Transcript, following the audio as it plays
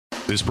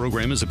This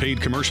program is a paid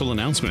commercial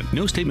announcement.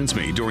 No statements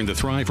made during the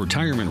Thrive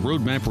Retirement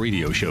Roadmap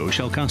radio show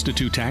shall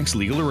constitute tax,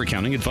 legal, or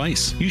accounting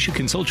advice. You should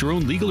consult your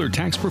own legal or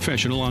tax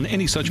professional on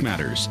any such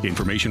matters.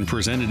 Information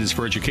presented is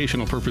for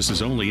educational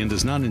purposes only and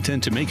does not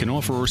intend to make an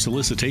offer or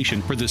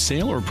solicitation for the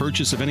sale or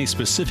purchase of any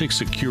specific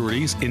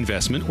securities,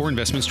 investment, or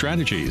investment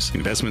strategies.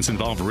 Investments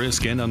involve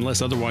risk and,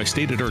 unless otherwise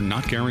stated, are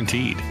not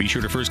guaranteed. Be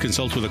sure to first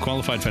consult with a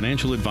qualified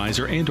financial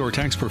advisor and/or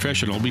tax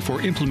professional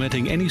before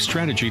implementing any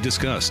strategy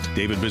discussed.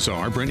 David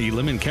Bazaar, Brent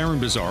Elam, and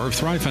Karen Bazaar of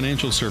Thrive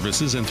Financial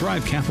Services and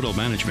Thrive Capital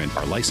Management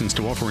are licensed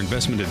to offer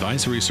investment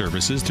advisory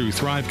services through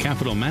Thrive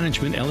Capital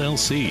Management,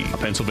 LLC, a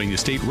Pennsylvania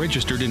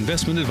state-registered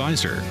investment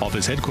advisor.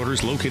 Office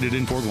headquarters located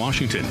in Port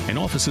Washington, and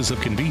offices of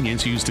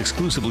convenience used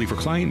exclusively for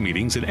client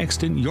meetings in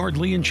Exton,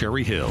 Yardley, and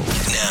Cherry Hill.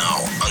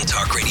 Now on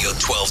Talk Radio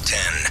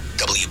 1210,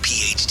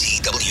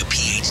 WPHT,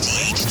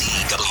 WPHT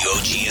HD,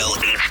 WOGL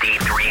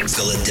HD3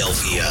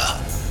 Philadelphia.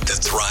 The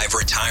Thrive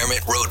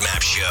Retirement Roadmap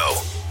Show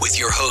with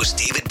your hosts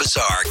David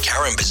Bazaar,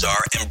 Karen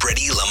Bazaar, and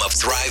Brett Elam of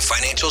Thrive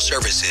Financial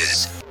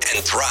Services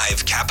and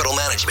Thrive Capital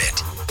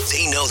Management.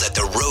 They know that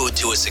the road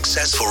to a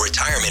successful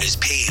retirement is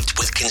paved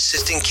with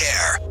consistent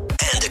care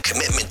and a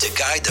commitment to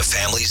guide the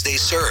families they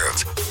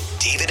serve.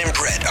 David and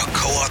Brett are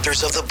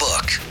co-authors of the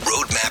book,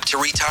 Roadmap to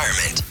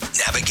Retirement,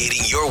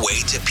 Navigating Your Way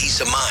to Peace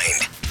of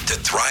Mind. The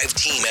Thrive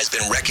team has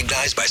been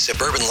recognized by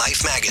Suburban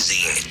Life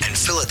magazine and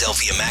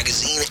Philadelphia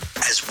magazine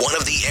as one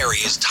of the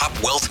area's top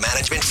wealth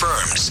management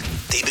firms.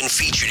 They've been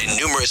featured in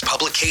numerous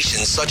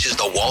publications such as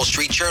the Wall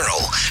Street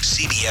Journal,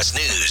 CBS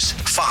News,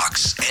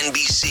 Fox,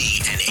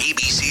 NBC, and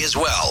ABC as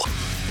well.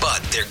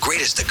 But their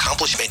greatest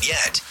accomplishment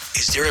yet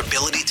is their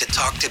ability to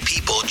talk to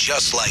people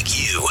just like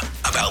you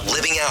about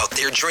living out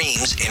their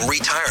dreams in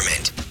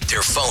retirement.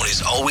 Their phone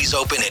is always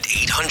open at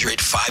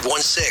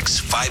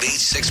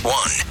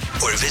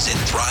 800-516-5861 or visit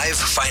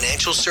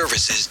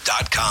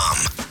thrivefinancialservices.com.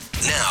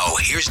 Now,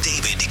 here's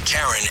David,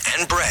 Karen,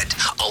 and Brett,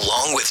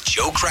 along with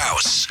Joe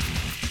Kraus.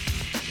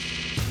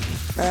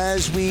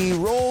 As we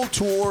roll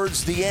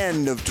towards the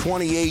end of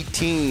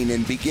 2018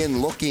 and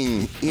begin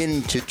looking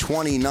into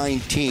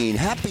 2019,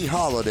 happy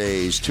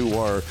holidays to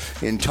our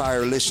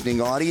entire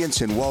listening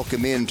audience and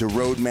welcome into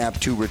Roadmap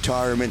to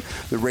Retirement,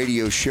 the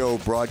radio show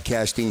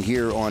broadcasting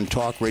here on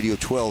Talk Radio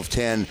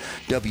 1210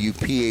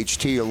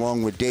 WPHT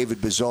along with David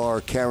Bazaar,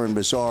 Karen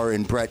Bazaar,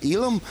 and Brett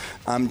Elam.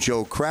 I'm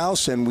Joe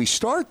Kraus, and we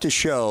start the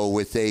show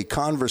with a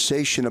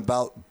conversation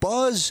about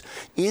buzz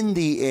in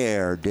the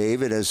air,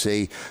 David, as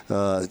the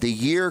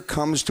year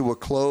comes to a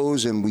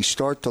close and we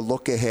start to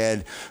look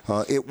ahead.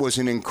 It was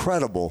an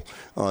incredible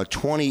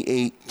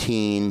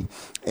 2018,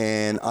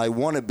 and I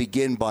want to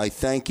begin by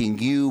thanking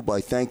you,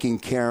 by thanking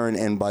Karen,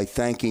 and by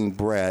thanking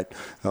Brett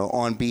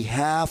on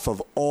behalf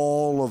of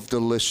all of the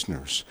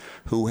listeners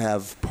who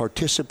have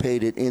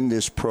participated in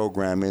this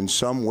program in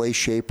some way,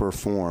 shape, or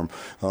form.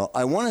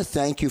 I want to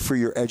thank you for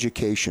your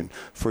education,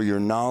 for your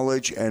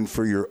knowledge, and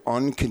for your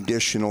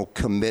unconditional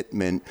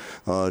commitment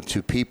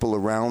to people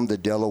around the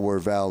Delaware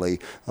Valley.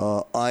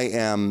 I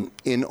am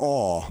in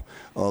awe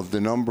of the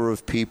number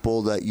of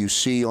people that you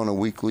see on a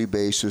weekly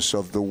basis,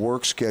 of the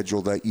work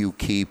schedule that you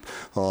keep,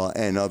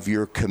 and of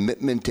your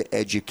commitment to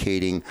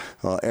educating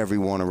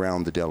everyone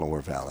around the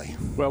Delaware Valley.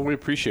 Well, we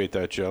appreciate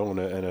that, Joe, and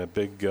a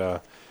big,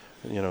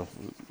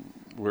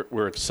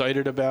 we're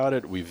excited about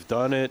it. We've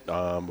done it.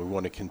 We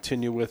want to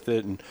continue with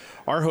it, and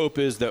our hope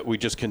is that we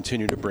just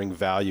continue to bring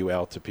value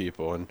out to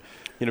people. And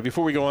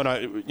before we go on,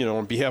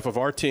 on behalf of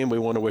our team, we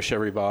want to wish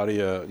everybody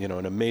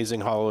an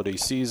amazing holiday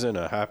season,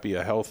 a happy,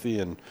 a healthy,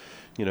 and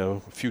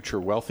future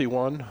wealthy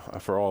one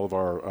for all of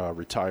our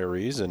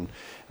retirees. And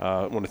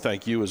I want to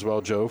thank you as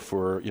well, Joe,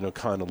 for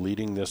kind of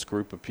leading this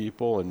group of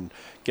people and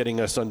getting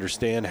us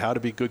understand how to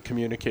be good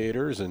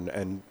communicators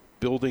and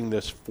building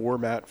this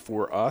format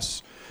for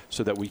us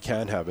so that we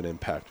can have an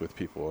impact with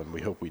people, and we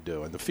hope we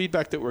do. And the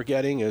feedback that we're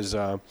getting is,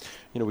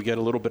 we get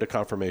a little bit of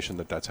confirmation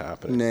that that's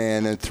happening.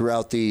 And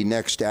throughout the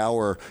next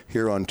hour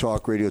here on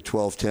Talk Radio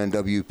 1210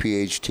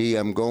 WPHT,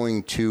 I'm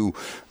going to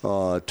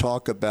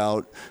talk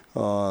about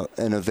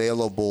an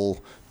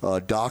available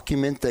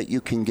document that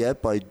you can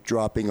get by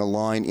dropping a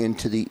line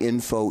into the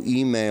info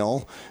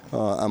email.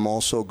 I'm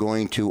also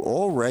going to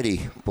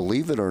already,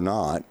 believe it or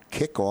not,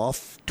 kick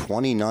off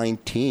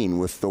 2019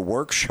 with the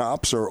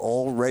workshops are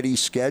already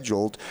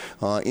scheduled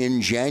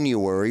in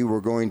January. We're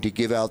going to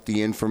give out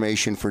the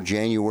information for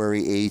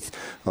January 8th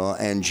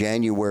and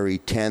January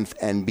 10th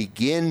and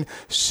begin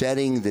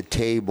setting the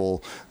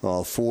table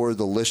for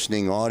the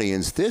listening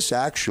audience. This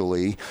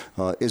actually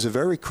is a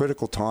very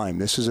critical time.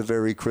 This is a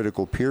very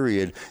critical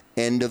period,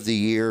 end of the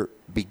year,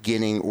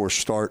 beginning or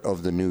start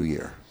of the new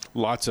year.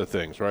 Lots of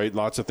things, right?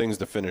 Lots of things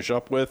to finish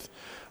up with.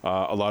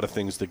 A lot of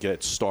things to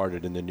get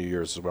started in the New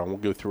Year's as well. We'll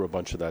go through a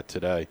bunch of that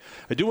today.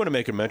 I do want to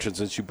make a mention,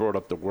 since you brought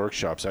up the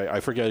workshops. I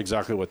forget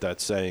exactly what that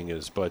saying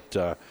is, but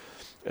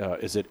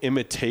is that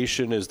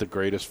imitation is the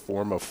greatest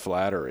form of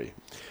flattery.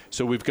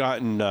 So we've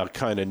gotten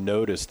kind of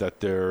noticed that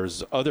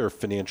there's other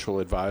financial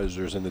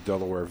advisors in the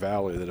Delaware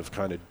Valley that have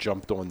kind of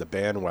jumped on the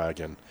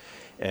bandwagon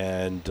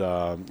and,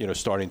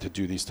 starting to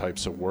do these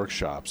types of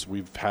workshops.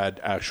 We've had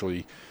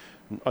actually,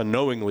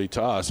 unknowingly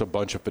to us, a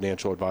bunch of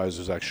financial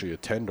advisors actually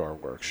attend our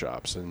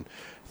workshops and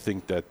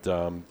think that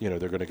they're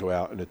going to go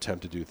out and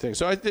attempt to do things.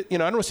 So I don't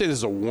want to say this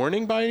is a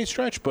warning by any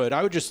stretch, but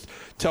I would just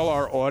tell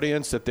our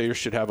audience that they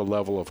should have a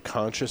level of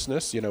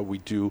consciousness. We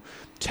do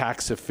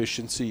tax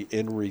efficiency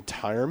in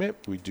retirement.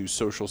 We do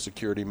Social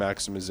Security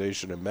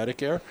maximization and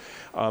Medicare.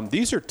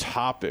 These are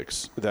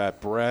topics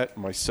that Brett,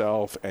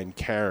 myself, and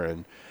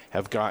Karen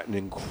have gotten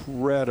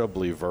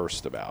incredibly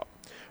versed about,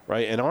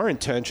 right? And our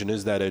intention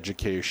is that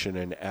education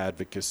and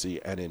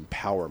advocacy and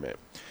empowerment.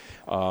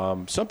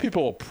 Some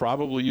people will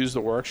probably use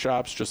the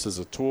workshops just as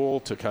a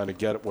tool to kind of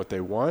get what they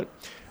want.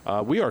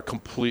 We are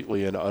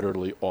completely and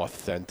utterly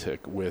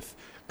authentic with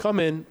come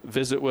in,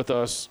 visit with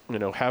us,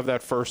 have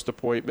that first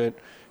appointment,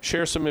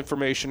 share some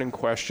information and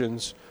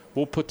questions.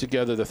 We'll put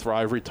together the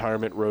Thrive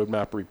Retirement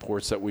Roadmap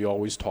reports that we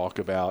always talk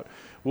about.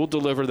 We'll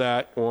deliver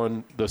that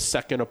on the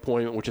second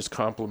appointment, which is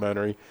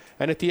complimentary.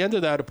 And at the end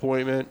of that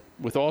appointment,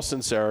 with all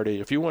sincerity,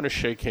 if you want to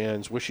shake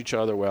hands, wish each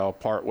other well,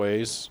 part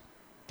ways,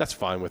 that's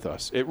fine with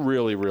us. It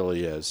really,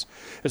 really is.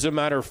 As a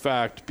matter of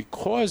fact,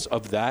 because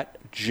of that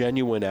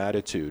genuine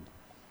attitude,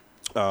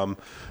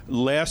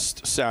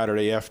 last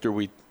Saturday after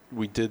we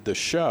did the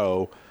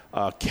show,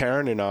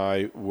 Karen and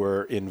I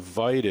were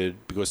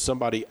invited because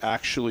somebody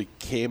actually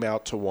came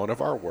out to one of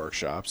our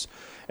workshops,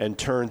 and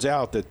turns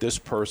out that this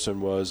person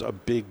was a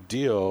big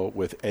deal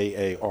with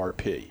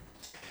AARP.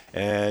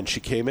 And she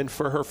came in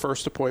for her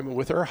first appointment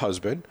with her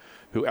husband,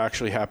 who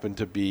actually happened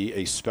to be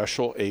a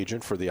special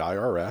agent for the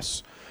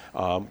IRS.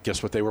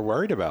 Guess what they were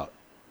worried about?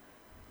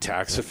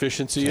 Tax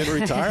efficiency in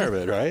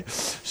retirement, right?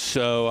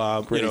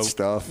 So, great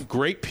stuff.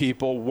 Great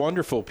people,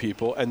 wonderful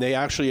people, and they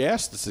actually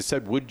asked us. They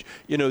said,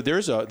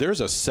 there's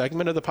a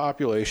segment of the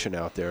population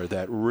out there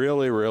that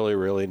really, really,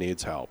 really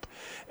needs help,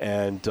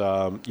 and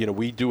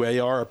we do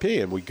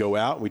AARP, and we go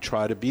out and we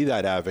try to be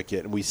that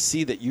advocate, and we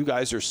see that you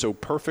guys are so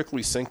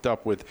perfectly synced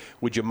up with.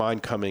 Would you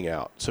mind coming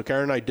out? So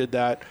Karen and I did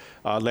that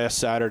last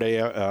Saturday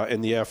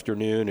in the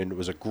afternoon, and it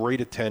was a great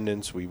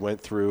attendance. We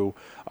went through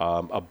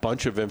a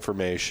bunch of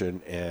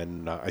information,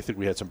 and I think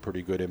we had some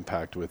pretty good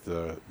impact with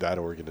that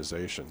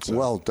organization. So.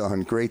 Well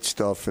done. Great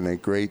stuff and a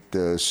great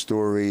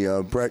story.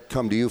 Brett,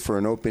 come to you for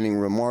an opening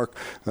remark.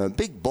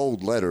 Big,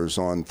 bold letters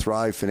on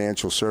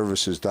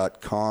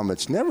thrivefinancialservices.com.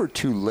 It's never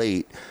too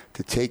late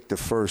to take the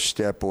first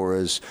step, or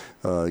as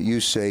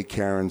you say,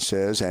 Karen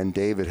says, and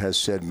David has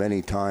said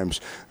many times,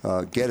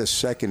 get a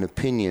second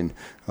opinion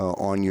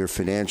on your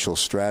financial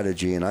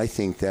strategy. And I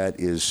think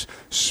that is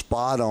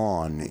spot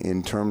on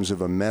in terms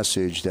of a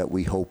message that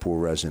we hope will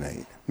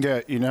resonate.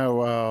 Yeah,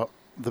 the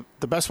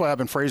best way I've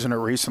been phrasing it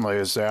recently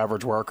is the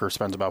average worker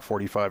spends about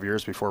 45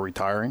 years before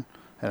retiring,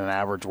 and an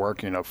average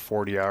working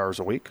 40 hours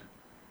a week.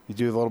 You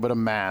do a little bit of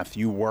math,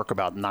 you work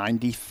about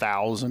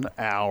 90,000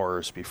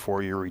 hours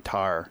before you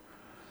retire.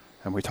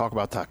 And we talk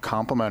about that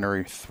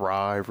complimentary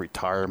Thrive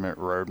Retirement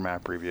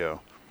Roadmap Review.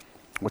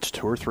 What's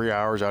 2 or 3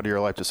 hours out of your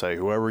life to say,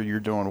 whoever you're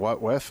doing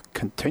what with,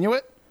 continue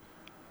it?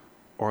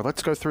 Or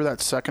let's go through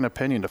that second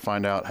opinion to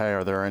find out, hey,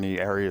 are there any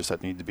areas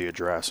that need to be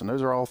addressed? And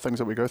those are all things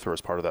that we go through as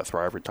part of that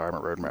Thrive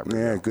Retirement Roadmap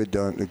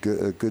Review.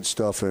 Yeah, good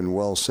stuff and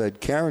well said.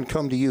 Karen,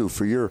 come to you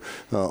for your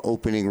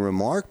opening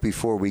remark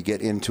before we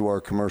get into our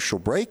commercial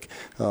break.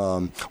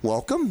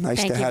 Welcome.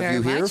 Nice to have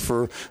you here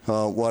for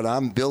what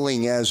I'm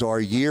billing as our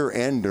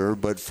year-ender,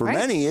 but for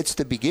many, it's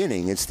the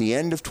beginning. It's the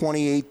end of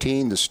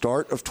 2018, the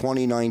start of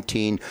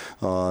 2019.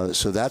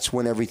 So that's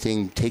when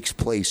everything takes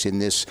place in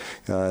this.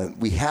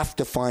 We have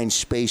to find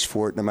space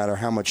for it, no matter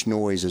how much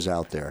noise is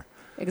out there.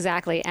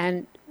 Exactly.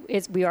 And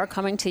we are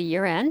coming to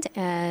year end,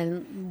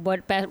 and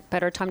what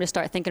better time to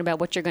start thinking about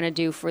what you're going to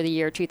do for the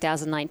year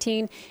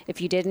 2019.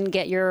 If you didn't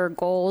get your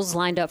goals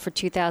lined up for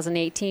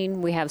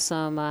 2018, we have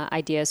some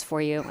ideas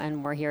for you,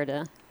 and we're here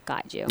to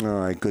guide you. All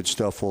right, good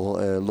stuff.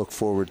 We'll look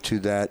forward to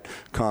that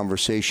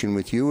conversation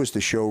with you as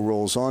the show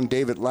rolls on.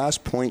 David,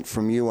 last point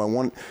from you. I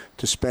want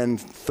to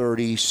spend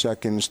 30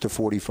 seconds to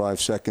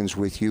 45 seconds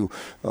with you,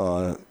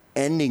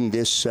 ending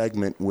this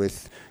segment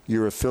with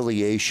your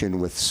affiliation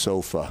with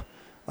SOFA.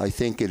 I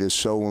think it is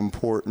so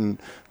important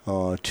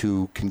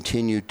to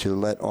continue to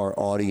let our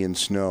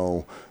audience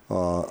know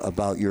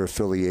about your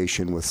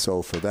affiliation with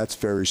SOFA. That's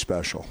very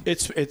special.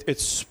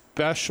 It's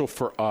special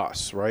for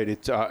us, right?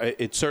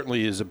 It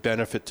certainly is a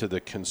benefit to the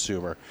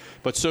consumer.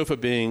 But SOFA,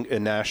 being a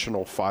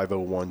national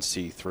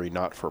 501c3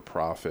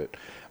 not-for-profit,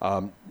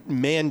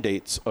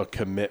 mandates a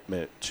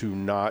commitment to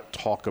not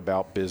talk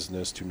about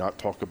business, to not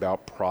talk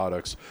about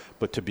products,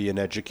 but to be an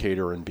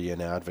educator and be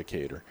an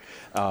advocate.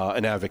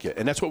 And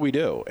that's what we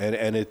do.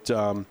 And it,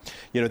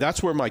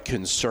 that's where my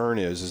concern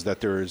is that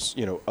there's,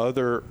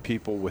 other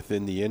people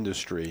within the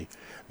industry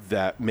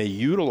that may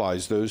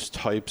utilize those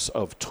types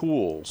of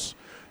tools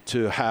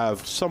to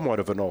have somewhat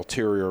of an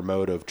ulterior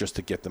motive just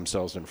to get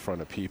themselves in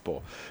front of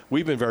people.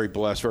 We've been very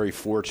blessed, very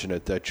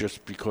fortunate that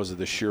just because of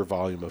the sheer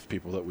volume of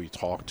people that we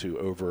talk to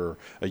over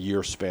a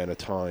year span of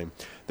time,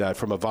 that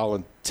from a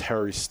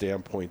voluntary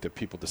standpoint that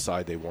people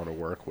decide they want to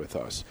work with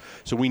us.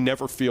 So we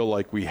never feel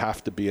like we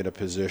have to be in a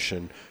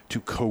position to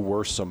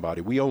coerce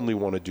somebody. We only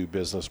want to do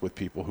business with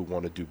people who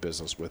want to do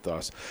business with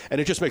us. And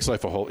it just makes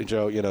life a whole,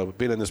 Joe,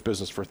 been in this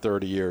business for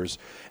 30 years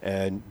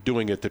and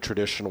doing it the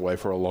traditional way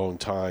for a long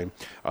time.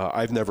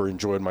 I've never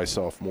enjoyed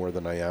myself more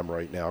than I am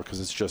right now, because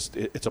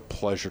it's a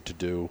pleasure to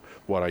do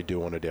what I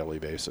do on a daily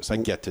basis. I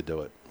get to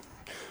do it.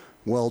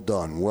 Well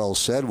done. Well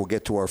said. We'll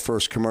get to our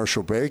first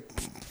commercial break.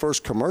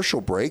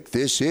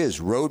 This is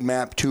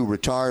Roadmap to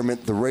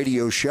Retirement, the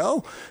radio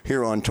show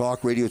here on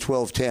Talk Radio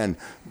 1210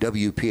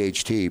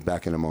 WPHT.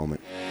 Back in a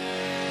moment.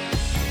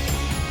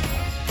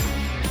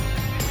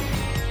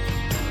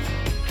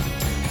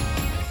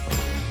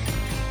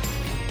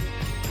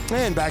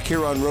 And back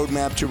here on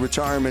Roadmap to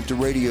Retirement, the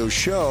radio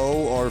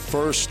show, our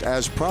first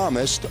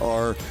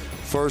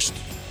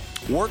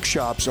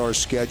workshops are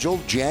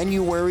scheduled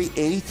January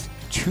 8th,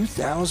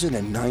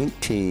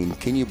 2019.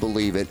 Can you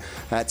believe it?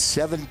 At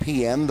 7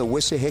 p.m., the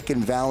Wissahickon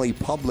Valley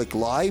Public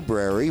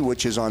Library,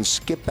 which is on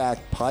Skipback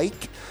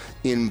Pike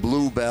in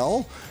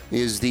Bluebell,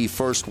 is the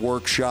first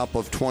workshop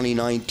of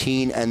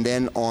 2019. And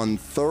then on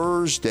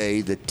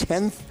Thursday, the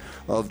 10th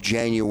of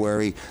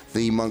January,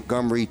 the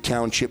Montgomery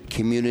Township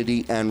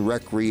Community and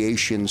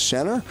Recreation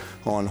Center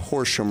on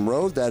Horsham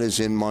Road. That is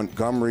in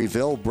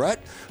Montgomeryville.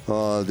 Brett,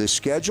 the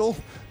schedule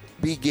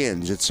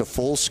begins. It's a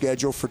full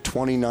schedule for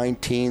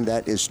 2019.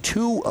 That is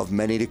 2 of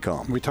many to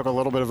come. We took a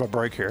little bit of a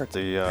break here at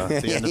the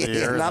end of the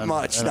year. Not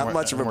much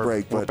of a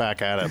break. We're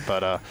back at it.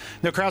 But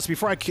no, Krause,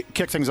 before I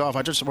kick things off,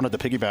 I just wanted to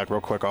piggyback real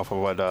quick off of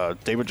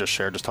what David just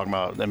shared, just talking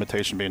about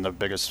imitation being the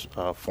biggest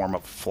form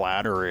of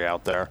flattery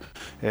out there,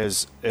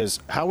 is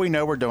how we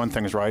know we're doing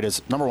things right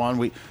is, number one,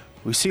 we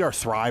see our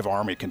Thrive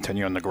Army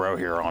continuing to grow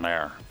here on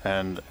air.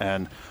 And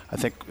I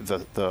think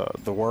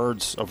the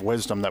words of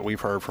wisdom that we've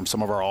heard from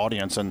some of our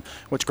audience, and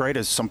what's great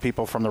is some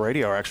people from the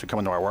radio are actually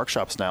coming to our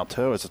workshops now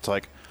too, is it's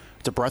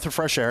a breath of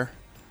fresh air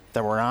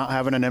that we're not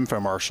having an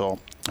infomercial,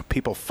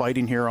 people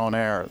fighting here on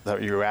air,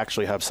 that you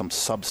actually have some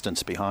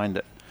substance behind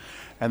it.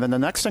 And then the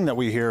next thing that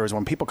we hear is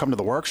when people come to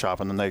the workshop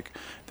and then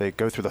they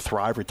go through the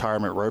Thrive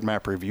Retirement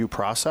Roadmap review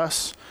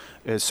process,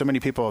 is so many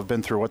people have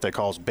been through what they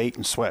call bait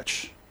and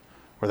switch,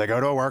 where they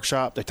go to a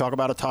workshop, they talk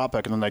about a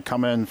topic, and then they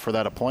come in for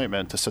that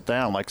appointment to sit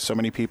down, like so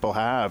many people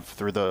have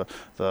through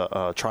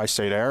the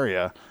tri-state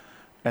area,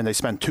 and they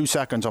spend 2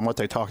 seconds on what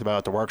they talked about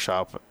at the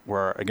workshop,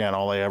 where, again,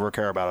 all they ever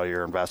care about are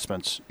your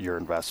investments, and your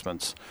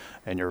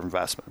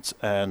investments.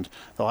 And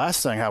the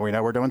last thing, how we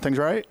know we're doing things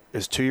right,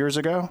 is 2 years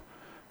ago,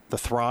 the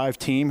Thrive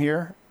team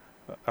here,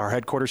 our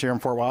headquarters here in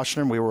Fort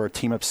Washington, we were a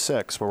team of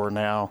 6, where we're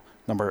now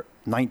number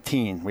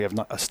 19. We have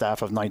a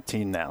staff of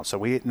 19 now. So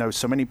we know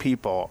so many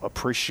people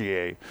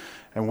appreciate,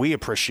 and we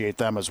appreciate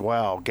them as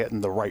well,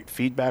 getting the right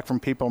feedback from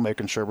people,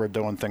 making sure we're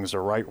doing things the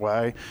right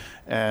way.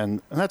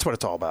 And that's what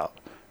it's all about.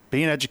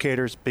 Being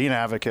educators, being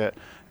advocate,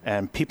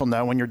 and people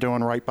know when you're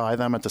doing right by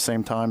them at the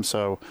same time.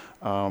 So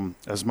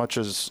as much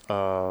as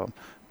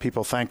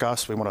people thank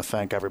us, we want to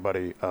thank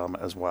everybody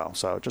as well.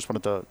 So just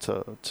wanted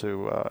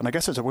to and I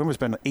guess it's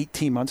been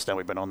 18 months now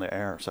we've been on the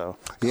air. So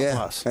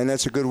and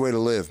that's a good way to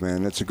live,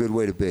 man. That's a good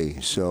way to be.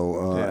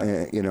 So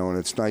and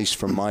it's nice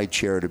from my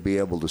chair to be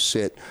able to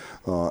sit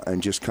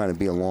and just kind of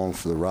be along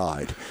for the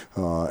ride.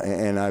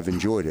 And I've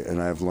enjoyed it, and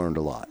I've learned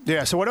a lot.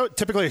 Yeah. So what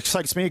typically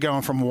excites me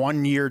going from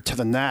one year to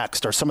the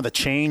next are some of the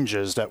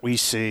changes that we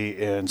see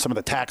in some of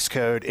the tax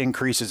code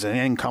increases in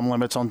income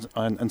limits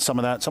on some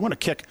of that. So I'm going to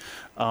kick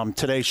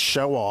today's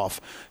show off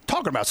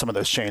talking about some of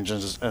those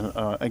changes, and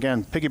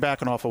again,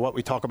 piggybacking off of what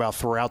we talk about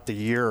throughout the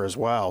year as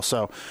well.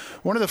 So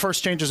one of the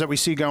first changes that we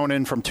see going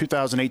in from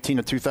 2018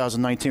 to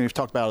 2019, we've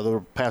talked about it the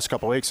past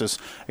couple of weeks, is,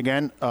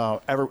 again,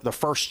 the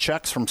first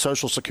checks from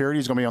Social Security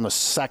is going to be on the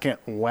second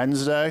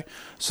Wednesday.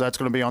 So that's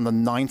going to be on the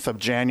 9th of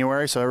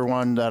January. So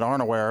everyone that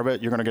aren't aware of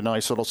it, you're going to get a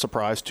nice little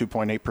surprise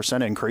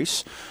 2.8%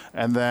 increase.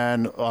 And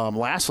then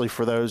lastly,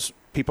 for those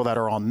people that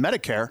are on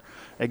Medicare,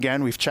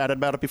 again, we've chatted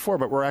about it before,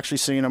 but we're actually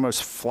seeing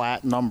almost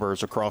flat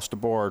numbers across the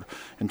board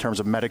in terms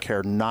of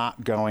Medicare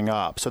not going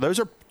up. So those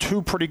are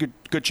 2 pretty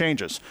good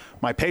changes.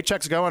 My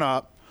paycheck's going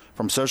up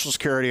from Social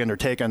Security, and they're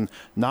taking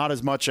not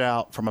as much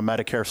out from a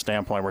Medicare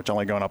standpoint, where it's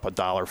only going up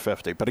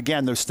 $1.50. But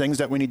again, those things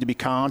that we need to be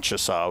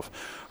conscious of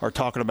are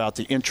talking about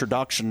the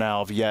introduction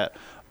now of yet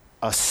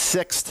a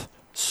 6th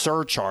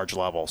surcharge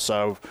level.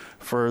 So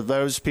for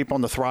those people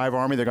in the Thrive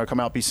Army, they're going to come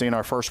out, be seeing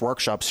our first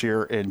workshops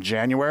here in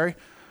January.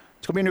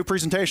 It's going to be a new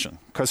presentation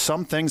because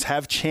some things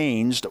have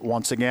changed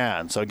once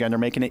again. So again, they're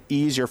making it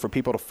easier for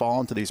people to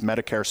fall into these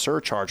Medicare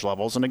surcharge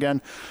levels. And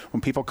again,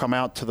 when people come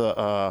out to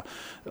the,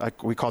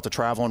 like we call it the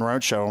Travel and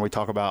Road Show, and we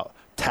talk about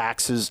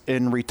taxes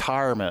in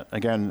retirement.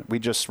 Again, we're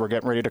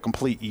getting ready to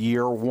complete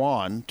year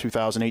 1,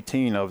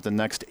 2018, of the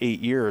next 8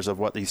 years of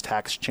what these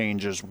tax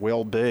changes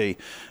will be.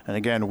 And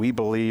again, we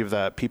believe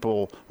that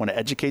people want to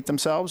educate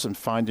themselves and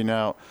finding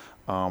out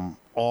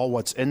all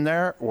what's in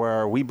there,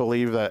 where we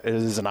believe that it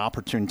is an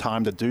opportune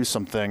time to do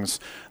some things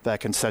that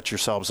can set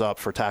yourselves up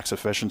for tax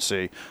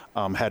efficiency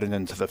heading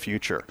into the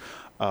future.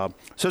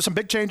 So some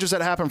big changes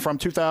that happened from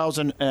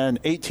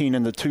 2018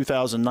 into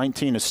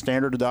 2019 is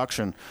standard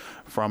deduction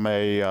from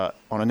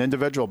on an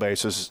individual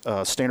basis.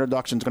 Standard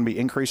deduction is going to be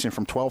increasing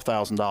from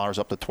 $12,000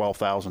 up to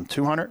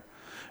 $12,200.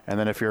 And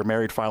then if you're a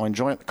married filing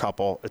joint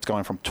couple, it's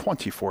going from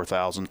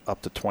 $24,000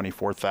 up to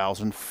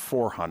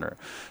 $24,400.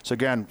 So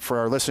again, for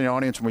our listening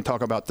audience, when we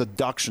talk about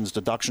deductions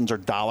are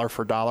dollar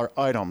for dollar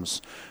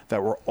items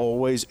that we're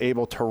always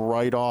able to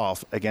write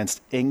off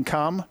against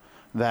income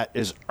that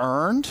is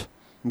earned.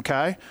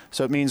 Okay,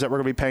 so it means that we're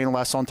going to be paying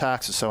less on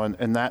taxes. So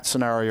in that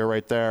scenario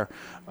right there,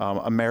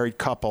 a married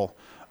couple,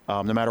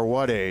 no matter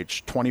what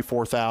age,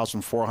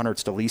 $24,400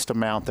 is the least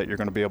amount that you're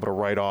going to be able to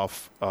write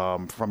off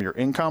from your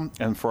income.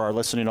 And for our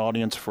listening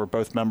audience, for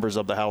both members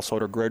of the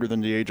household are greater than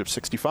the age of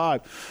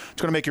 65,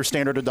 it's going to make your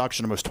standard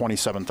deduction almost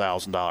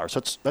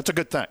 $27,000. That's a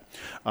good thing.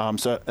 And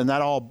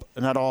that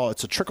all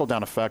it's a trickle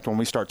down effect when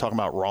we start talking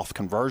about Roth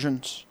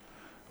conversions.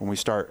 When we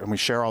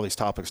share all these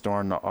topics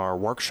during our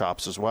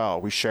workshops as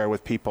well. We share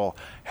with people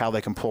how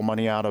they can pull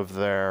money out of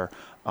their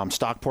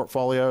stock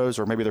portfolios,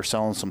 or maybe they're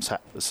selling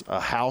a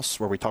house,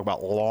 where we talk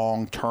about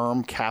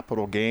long-term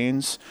capital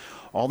gains.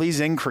 All these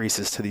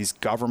increases to these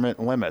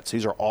government limits,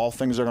 these are all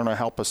things that are going to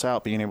help us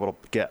out, being able to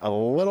get a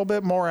little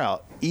bit more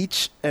out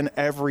each and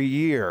every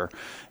year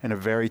in a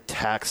very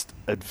tax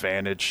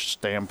advantage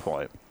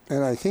standpoint.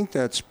 And I think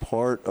that's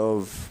part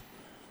of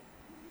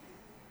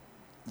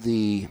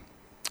the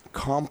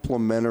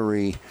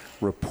complementary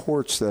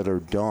reports that are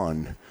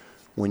done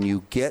when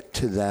you get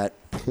to that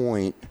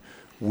point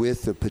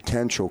with a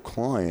potential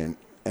client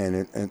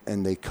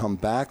and they come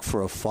back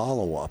for a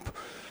follow-up.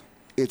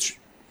 It's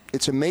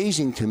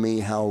amazing to me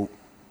how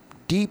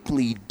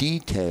deeply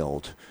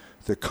detailed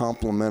the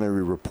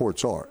complementary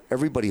reports are.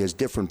 Everybody has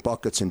different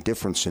buckets and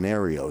different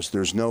scenarios.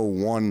 There's no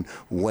one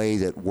way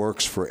that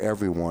works for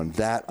everyone.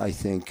 That, I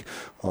think,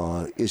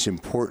 is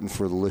important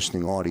for the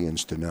listening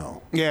audience to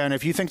know. Yeah, and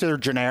if you think they're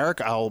generic,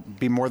 I'll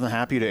be more than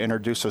happy to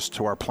introduce us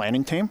to our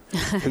planning team,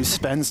 who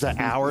spends the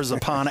hours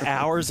upon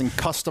hours in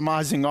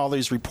customizing all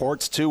these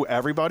reports to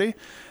everybody.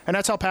 And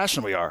that's how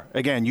passionate we are.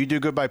 Again, you do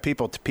good by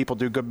people, people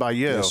do good by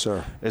you. Yes,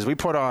 sir. Is we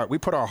put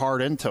our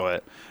heart into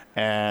it.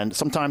 And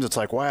sometimes it's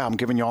like, wow, I'm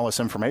giving you all this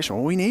information.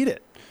 Well, we need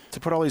it to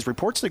put all these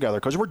reports together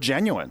because we're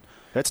genuine.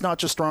 It's not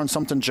just throwing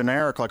something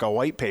generic like a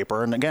white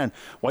paper. And again,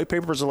 white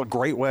paper is a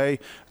great way,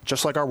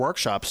 just like our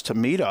workshops, to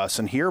meet us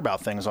and hear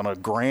about things on a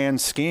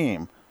grand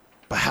scheme.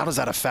 But how does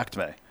that affect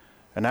me?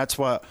 And that's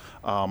what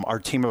our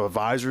team of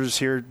advisors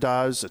here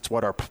does. It's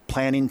what our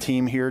planning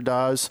team here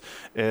does.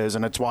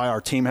 And it's why our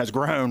team has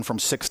grown from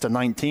 6 to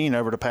 19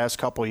 over the past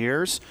couple of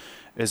years,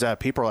 is that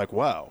people are like,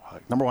 whoa,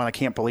 number one, I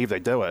can't believe they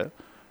do it.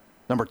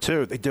 Number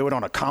two, they do it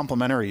on a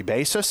complimentary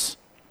basis.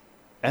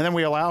 And then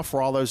we allow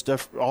for all those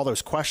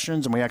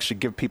questions, and we actually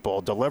give people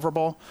a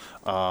deliverable,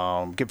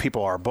 give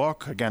people our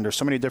book. Again, there's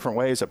so many different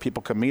ways that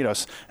people can meet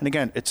us. And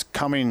again, it's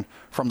coming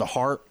from the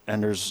heart,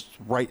 and there's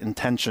right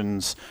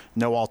intentions,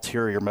 no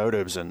ulterior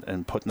motives,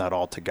 and putting that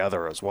all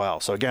together as well.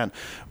 So again,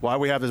 why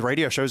we have this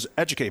radio show is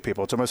educate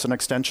people. It's almost an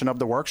extension of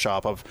the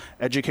workshop of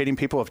educating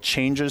people of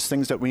changes,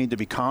 things that we need to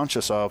be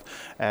conscious of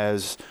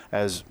as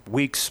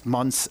weeks,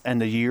 months, and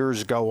the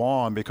years go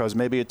on, because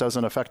maybe it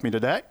doesn't affect me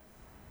today,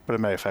 but it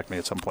may affect me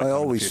at some point. I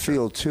always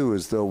feel, too,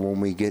 as though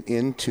when we get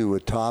into a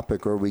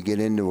topic or we get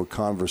into a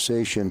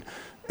conversation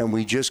and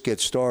we just get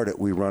started,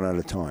 we run out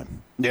of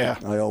time. Yeah.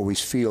 I always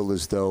feel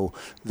as though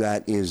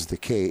that is the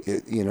case.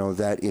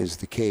 That is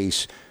the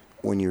case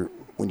when you're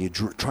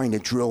trying to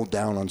drill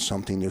down on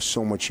something. There's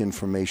so much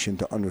information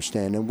to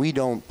understand, and we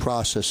don't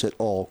process it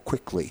all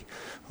quickly.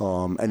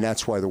 And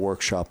that's why the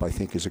workshop, I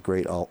think, is a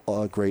great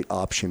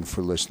option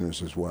for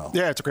listeners as well.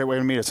 Yeah, it's a great way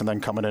to meet us and then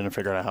coming in and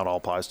figuring out how it all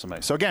applies to me.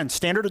 So again,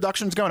 standard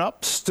deductions going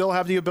up, still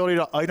have the ability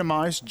to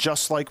itemize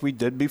just like we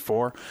did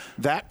before.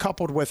 That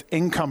coupled with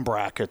income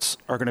brackets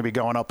are going to be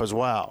going up as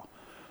well.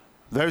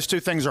 Those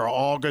two things are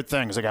all good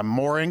things. Again,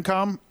 more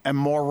income and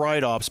more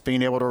write-offs,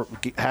 being able to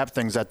have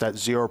things at that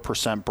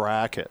 0%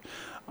 bracket.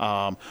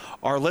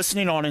 Our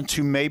listening audience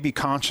who may be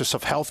conscious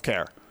of health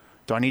care.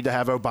 Do I need to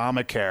have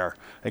Obamacare?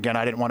 Again,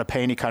 I didn't want to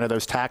pay any kind of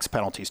those tax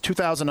penalties.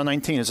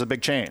 2019 is a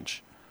big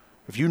change.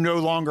 If you no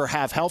longer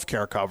have health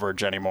care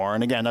coverage anymore,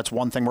 and again, that's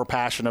one thing we're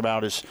passionate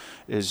about is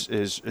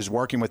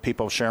working with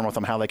people, sharing with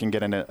them how they can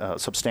get a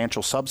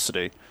substantial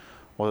subsidy.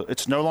 Well,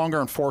 it's no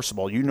longer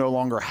enforceable. You no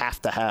longer have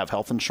to have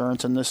health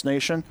insurance in this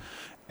nation,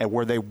 and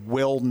where they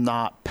will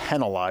not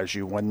penalize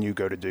you when you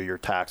go to do your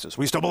taxes.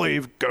 We still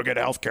believe go get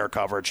health care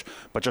coverage,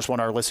 but just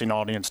want our listening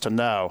audience to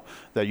know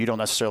that you don't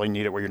necessarily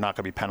need it where you're not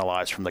going to be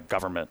penalized from the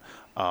government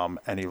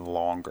any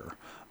longer.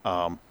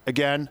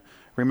 Again,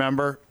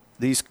 remember,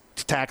 these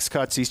tax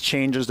cuts, these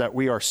changes that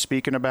we are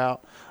speaking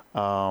about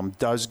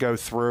does go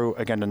through,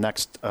 again, the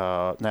next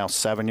now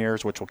 7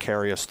 years, which will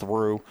carry us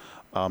through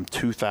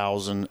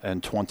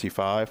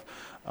 2025.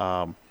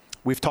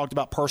 We've talked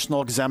about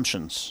personal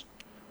exemptions.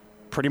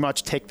 pretty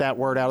much take that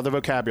word out of the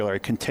vocabulary.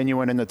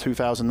 Continuing into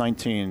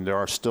 2019, there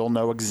are still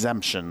no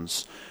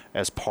exemptions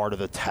as part of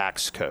the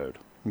tax code.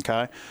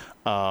 Okay.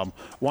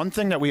 One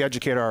thing that we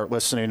educate our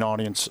listening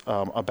audience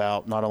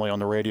about, not only on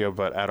the radio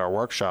but at our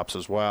workshops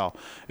as well,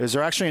 is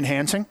they're actually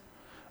enhancing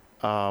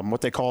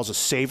what they call as a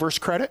saver's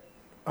credit.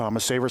 A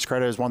saver's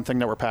credit is one thing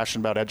that we're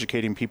passionate about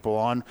educating people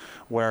on,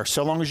 where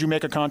so long as you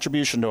make a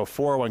contribution to a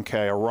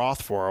 401k, a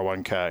Roth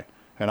 401k,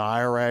 an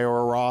IRA or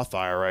a Roth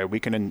IRA, we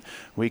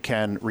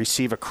can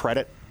receive a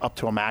credit up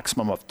to a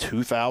maximum of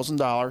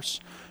 $2,000.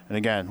 And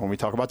again, when we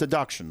talk about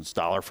deductions,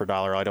 dollar for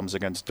dollar items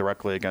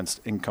directly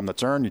against income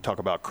that's earned, you talk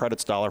about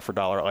credits, dollar for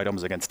dollar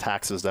items against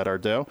taxes that are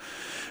due.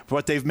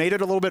 But they've made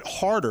it a little bit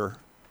harder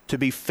to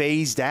be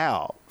phased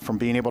out from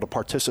being able to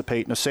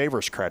participate in a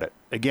saver's credit.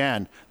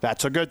 Again,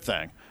 that's a good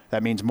thing.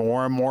 That means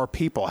more and more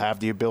people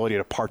have the ability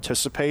to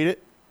participate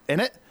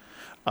in it.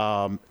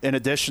 In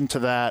addition to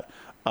that,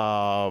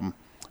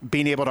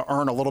 being able to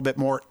earn a little bit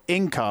more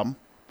income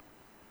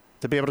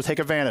to be able to take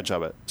advantage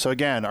of it. So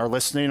again, our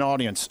listening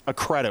audience, a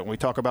credit, when we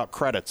talk about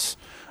credits,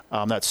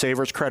 that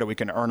saver's credit, we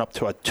can earn up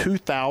to a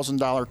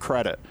 $2,000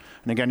 credit.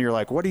 And again, you're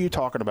like, what are you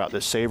talking about,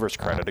 this saver's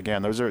credit?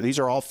 Again, these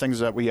are all things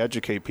that we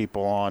educate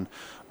people on.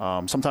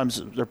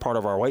 Sometimes they're part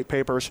of our white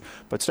papers,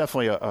 but it's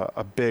definitely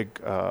a big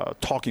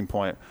talking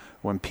point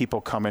when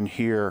people come in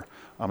here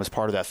as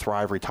part of that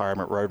Thrive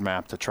Retirement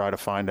Roadmap to try to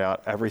find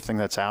out everything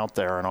that's out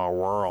there in our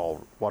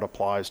world, what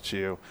applies to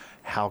you,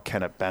 how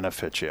can it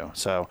benefit you.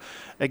 So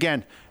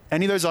again,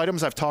 any of those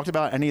items I've talked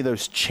about, any of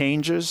those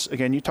changes,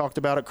 again, you talked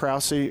about it,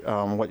 Krause,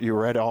 what you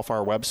read off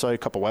our website, a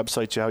couple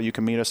websites, how you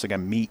can meet us.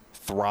 Again, Meet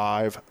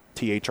Thrive,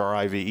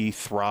 THRIVE,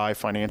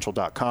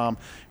 thrivefinancial.com. You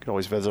can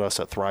always visit us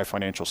at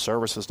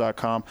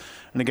thrivefinancialservices.com.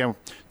 And again,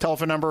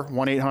 telephone number,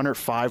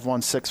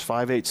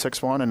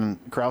 1-800-516-5861. And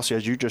Krause,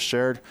 as you just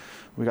shared,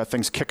 we got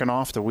things kicking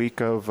off the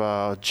week of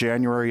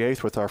January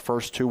 8th with our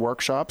first 2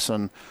 workshops.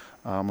 And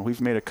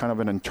we've made a kind of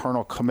an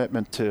internal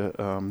commitment to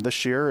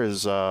this year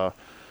is we're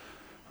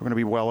going to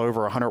be well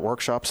over 100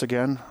 workshops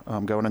again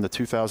going into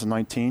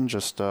 2019,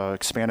 just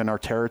expanding our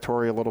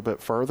territory a little bit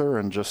further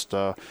and just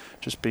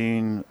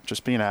being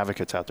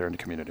advocates out there in the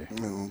community.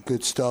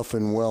 Good stuff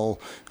and well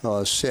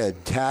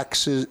said.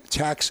 Tax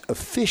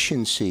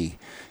efficiency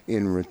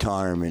in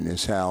retirement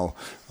is how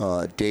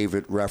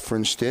David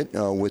referenced it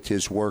with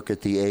his work at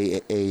the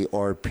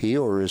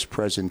AARP or his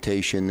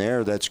presentation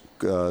there. That's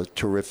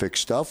terrific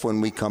stuff.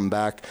 When we come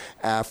back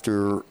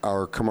after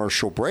our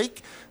commercial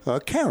break,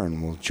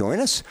 Karen will join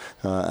us,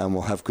 and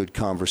we'll have good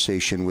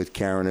conversation with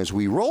Karen as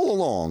we roll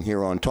along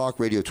here on Talk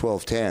Radio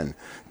 1210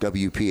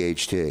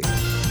 WPHT.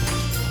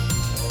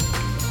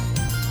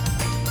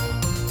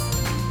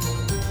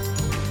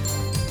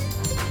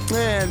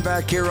 And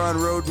back here on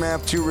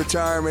Roadmap to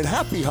Retirement,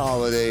 happy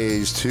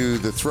holidays to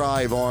the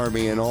Thrive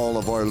Army and all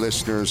of our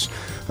listeners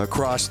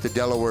across the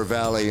Delaware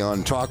Valley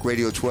on Talk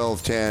Radio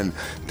 1210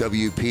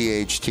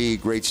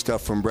 WPHT. Great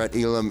stuff from Brett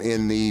Elam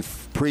in the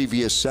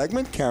previous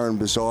segment. Karen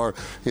Bazaar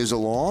is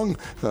along.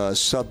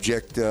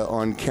 Subject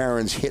on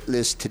Karen's hit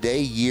list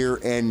today,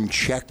 year-end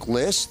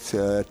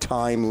checklist,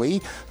 timely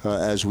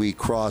as we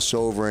cross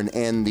over and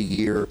end the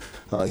year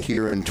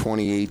here in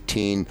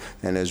 2018.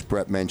 And as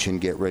Brett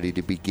mentioned, get ready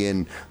to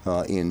begin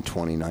in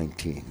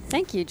 2019.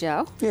 Thank you,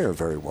 Joe. You're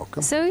very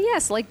welcome. So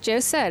yes, like Joe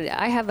said,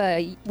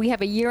 we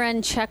have a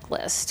year-end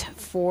checklist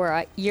for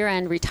a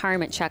year-end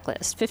retirement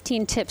checklist.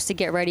 15 tips to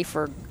get ready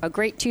for a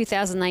great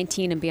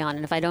 2019 and beyond.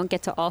 And if I don't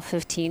get to all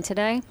 15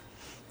 today,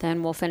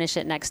 then we'll finish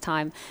it next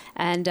time.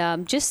 And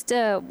just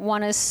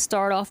want to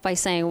start off by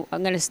saying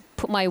I'm going to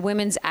put my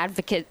women's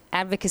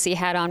advocacy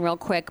hat on real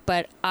quick.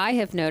 But I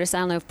have noticed, I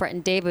don't know if Brett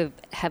and David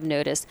have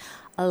noticed,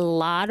 a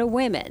lot of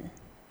women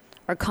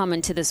are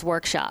coming to this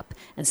workshop.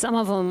 And some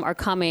of them are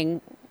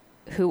coming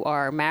who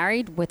are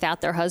married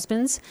without their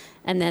husbands.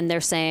 And then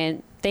they're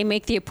saying, they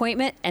make the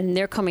appointment and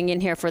they're coming in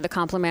here for the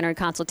complimentary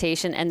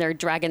consultation and they're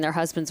dragging their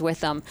husbands with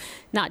them.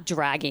 Not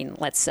dragging,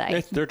 let's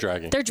say. They're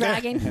dragging. They're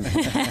dragging.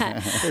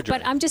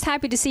 But I'm just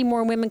happy to see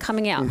more women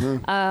coming out.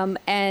 Mm-hmm.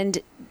 And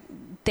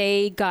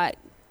they got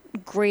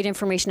great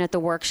information at the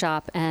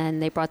workshop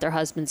and they brought their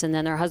husbands, and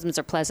then their husbands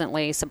are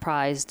pleasantly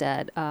surprised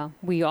that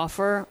we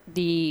offer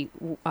the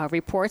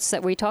reports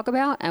that we talk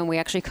about, and we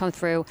actually come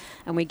through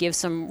and we give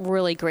some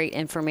really great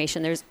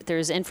information.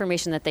 There's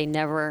information that they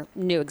never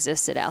knew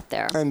existed out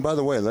there. And by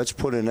the way, let's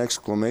put an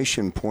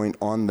exclamation point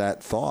on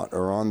that thought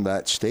or on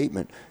that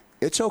statement.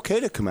 It's okay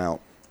to come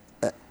out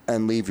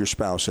and leave your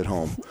spouse at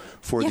home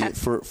for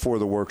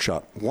the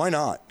workshop. Why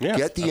not? Yeah,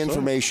 get the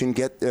information,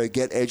 get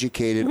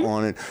educated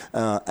on it,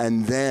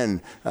 and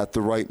then at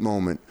the right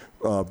moment,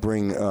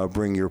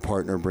 bring your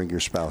partner, bring your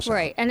spouse.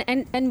 Right,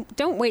 and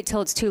don't wait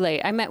till it's too late.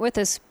 I met with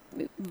this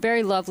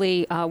very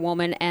lovely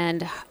woman,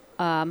 and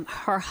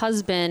her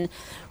husband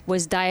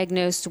was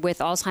diagnosed with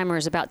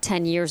Alzheimer's about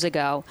 10 years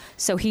ago.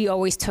 So he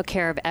always took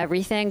care of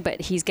everything,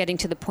 but he's getting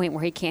to the point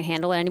where he can't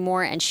handle it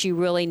anymore. And she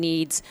really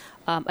needs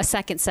a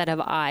second set of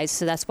eyes.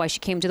 So that's why she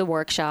came to the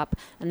workshop.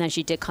 And then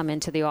she did come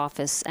into the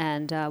office.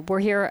 And we're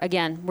here,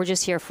 again, we're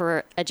just here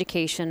for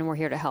education, and we're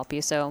here to help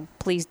you. So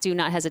please do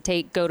not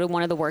hesitate. Go to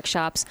one of the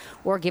workshops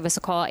or give us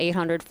a call,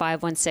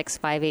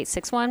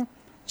 800-516-5861.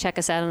 Check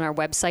us out on our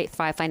website,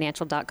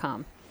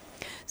 thrivefinancial.com.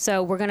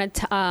 So we're going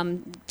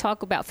to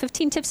talk about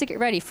 15 tips to get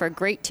ready for a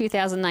great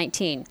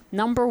 2019.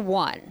 Number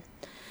 1,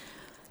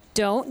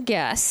 don't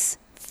guess.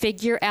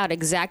 Figure out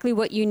exactly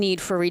what you need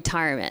for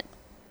retirement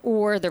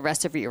or the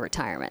rest of your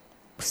retirement.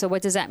 So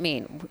what does that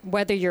mean?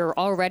 Whether you're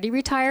already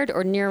retired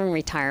or nearing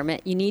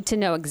retirement, you need to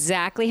know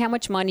exactly how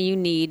much money you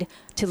need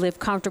to live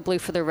comfortably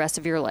for the rest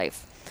of your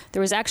life.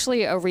 There was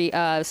actually a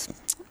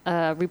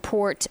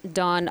report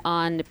done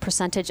on the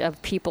percentage of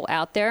people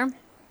out there.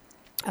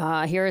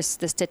 Here's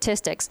the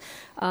statistics.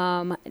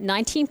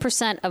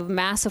 19% of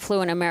mass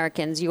affluent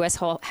Americans, U.S.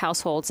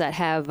 households that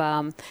have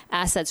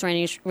assets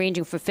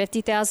ranging from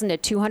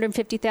 $50,000 to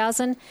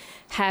 $250,000,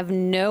 have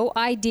no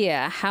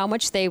idea how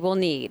much they will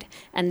need,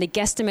 and the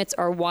guesstimates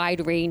are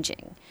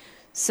wide-ranging.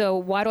 So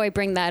why do I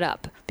bring that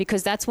up?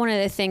 Because that's one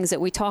of the things that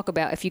we talk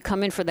about. If you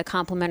come in for the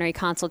complimentary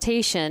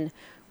consultation,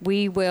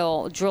 we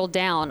will drill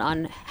down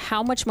on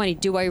how much money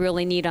do I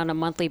really need on a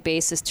monthly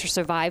basis to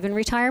survive in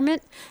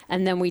retirement,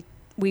 and then we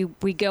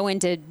go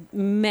into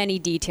many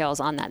details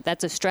on that.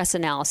 That's a stress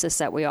analysis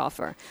that we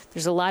offer.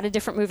 There's a lot of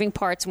different moving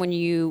parts when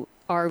you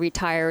are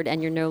retired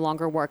and you're no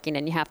longer working,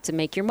 and you have to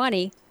make your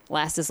money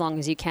last as long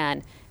as you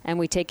can. And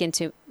we take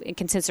into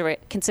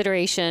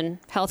consideration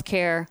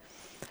healthcare,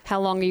 how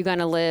long are you going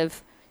to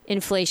live,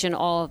 inflation,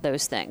 all of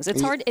those things.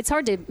 It's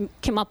hard to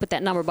come up with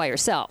that number by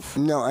yourself.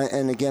 No,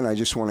 and again, I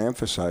just want to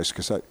emphasize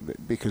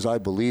because I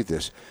believe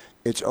this.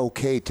 It's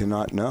okay to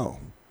not know.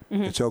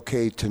 Mm-hmm. It's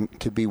okay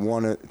to be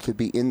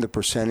in the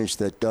percentage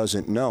that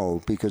doesn't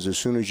know, because as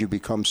soon as you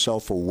become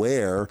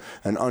self-aware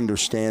and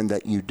understand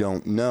that you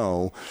don't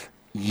know,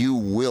 you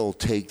will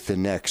take the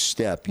next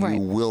step. Right.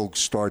 You will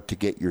start to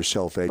get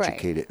yourself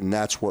educated, right. And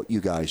that's what you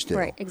guys do.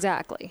 Right,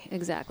 exactly.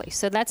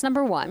 So that's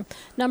number 1.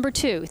 Number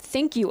 2,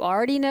 think you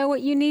already know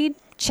what you need?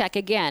 Check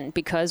again,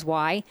 because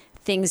why?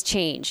 Things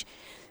change.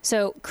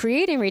 So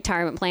creating a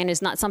retirement plan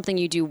is not something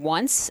you do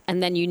once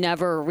and then you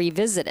never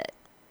revisit it.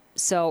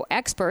 So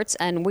experts,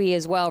 and we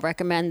as well,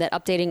 recommend that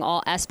updating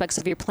all aspects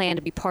of your plan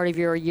to be part of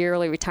your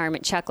yearly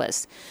retirement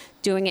checklist.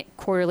 Doing it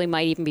quarterly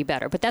might even be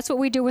better. But that's what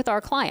we do with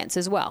our clients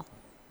as well.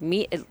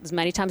 Meet as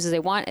many times as they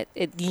want,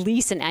 at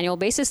least an annual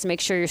basis, to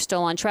make sure you're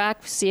still on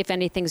track, see if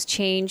anything's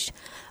changed.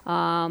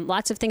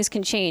 Lots of things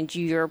can change.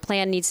 Your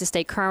plan needs to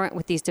stay current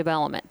with these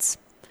developments.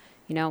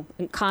 You know,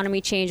 economy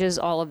changes,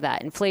 all of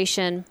that.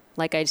 Inflation,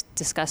 like I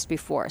discussed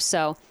before.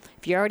 So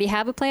if you already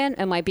have a plan,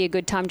 it might be a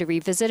good time to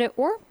revisit it,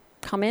 or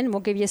come in, we'll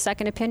give you a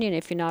second opinion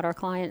if you're not our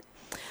client.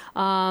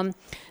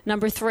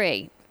 Number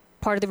 3,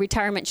 part of the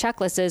retirement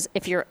checklist is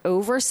if you're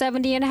over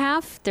 70 and a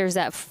half, there's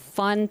that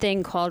fun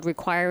thing called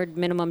required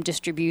minimum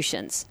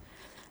distributions.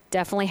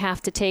 Definitely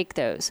have to take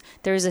those.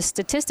 There's a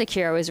statistic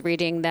here I was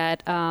reading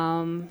that,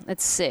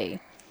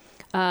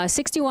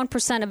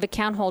 61% of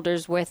account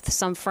holders with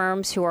some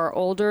firms who are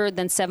older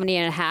than 70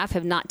 and a half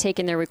have not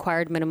taken their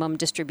required minimum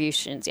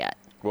distributions yet.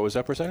 What was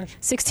that percentage?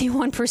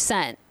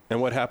 61%.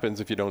 And what happens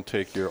if you don't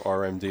take your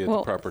RMD at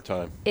the proper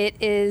time? It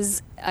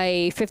is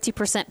a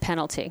 50%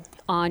 penalty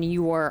on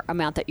your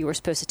amount that you were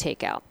supposed to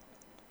take out.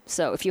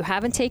 So if you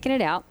haven't taken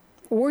it out,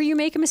 or you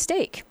make a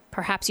mistake,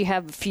 perhaps you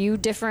have a few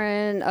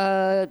different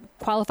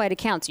qualified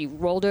accounts, you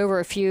rolled over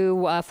a few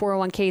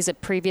 401ks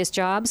at previous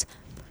jobs,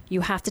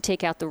 you have to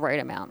take out the right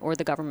amount, or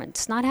the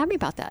government's not happy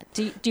about that.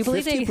 Do you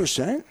believe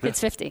 50%?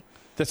 It's 50.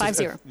 That's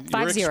 50. Your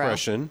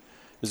expression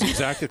is the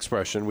exact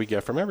expression we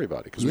get from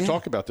everybody, because we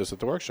talk about this at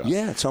the workshop.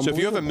 Yeah, it's unbelievable. So if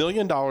you have $1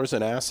 million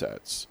in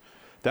assets,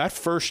 that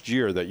first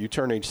year that you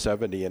turn age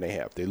 70 and a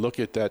half, they look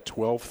at that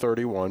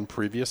 12/31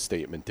 previous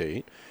statement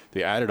date,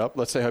 they add it up,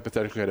 let's say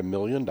hypothetically you had $1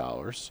 million,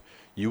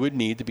 you would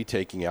need to be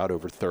taking out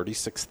over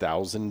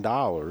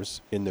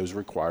 $36,000 in those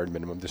required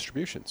minimum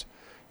distributions.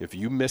 If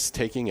you miss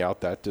taking out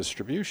that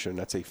distribution,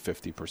 that's a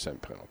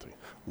 50% penalty.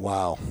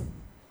 Wow.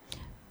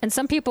 And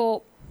some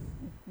people,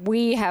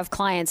 we have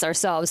clients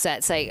ourselves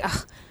that say,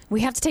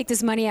 we have to take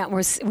this money out.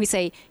 And we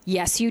say,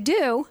 yes, you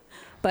do.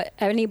 But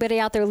anybody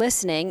out there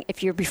listening,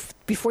 if you're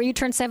before you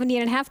turn 70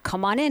 and a half,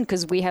 come on in,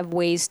 because we have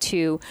ways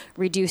to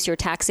reduce your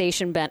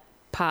taxation, what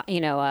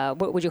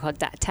would you call it?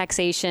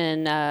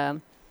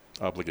 Taxation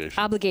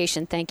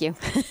obligation. Thank you.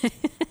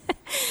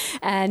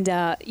 And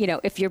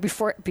if you're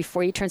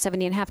before you turn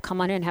 70 and a half, come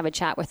on in and have a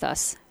chat with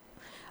us.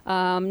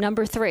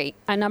 Number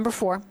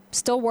 4,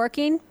 still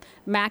working,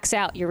 max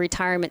out your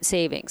retirement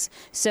savings.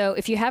 So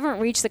if you haven't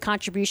reached the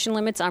contribution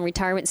limits on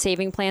retirement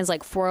saving plans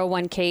like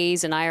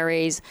 401ks and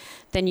IRAs,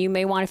 then you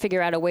may want to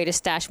figure out a way to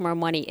stash more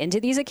money into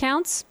these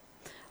accounts.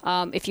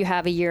 If you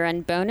have a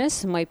year-end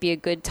bonus, it might be a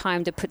good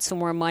time to put some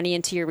more money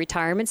into your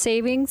retirement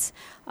savings.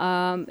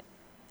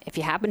 If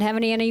you happen to have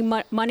any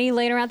money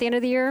later at the end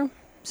of the year,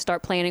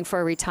 start planning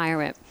for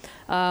retirement.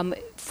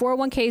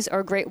 401ks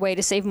are a great way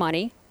to save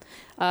money,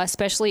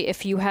 especially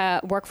if you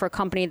work for a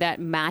company that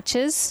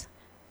matches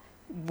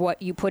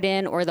what you put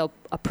in, or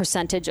a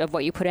percentage of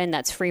what you put in.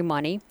 That's free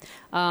money.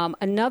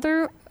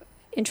 Another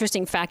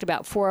interesting fact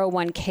about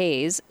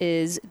 401ks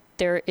is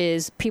there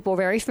is people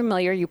very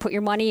familiar. You put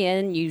your money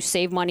in, you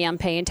save money on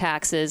paying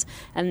taxes,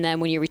 and then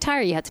when you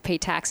retire, you have to pay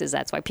taxes.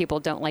 That's why people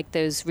don't like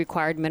those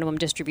required minimum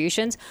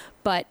distributions.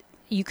 But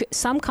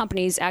some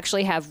companies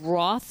actually have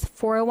Roth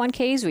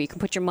 401ks where you can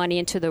put your money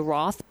into the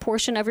Roth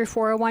portion of your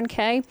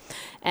 401k.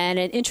 And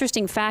an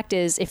interesting fact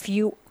is, if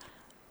you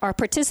are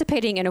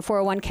participating in a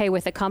 401k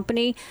with a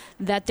company,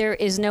 that there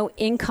is no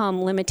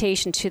income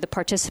limitation to the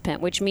participant,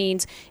 which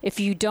means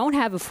if you don't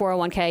have a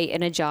 401k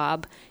in a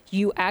job,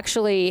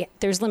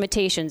 there's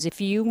limitations.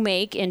 If you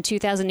make in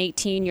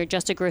 2018, your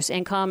adjusted gross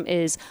income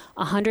is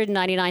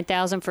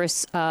 $199,000 for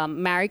a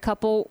married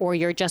couple, or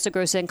your adjusted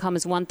gross income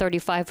is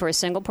 $135,000 for a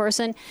single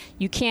person,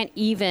 you can't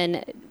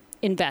even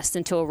invest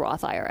into a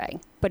Roth IRA.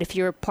 But if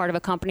you're part of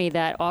a company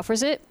that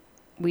offers it,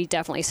 we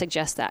definitely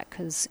suggest that,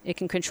 because it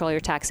can control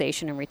your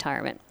taxation and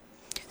retirement.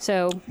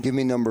 So give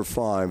me number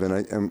 5,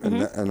 and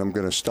I'm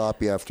going to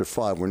stop you after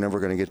 5. We're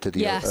never going to get to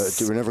the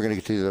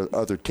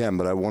other 10,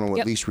 but I want to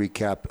at least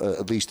recap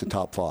at least the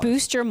top 5.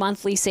 Boost your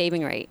monthly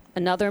saving rate.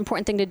 Another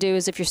important thing to do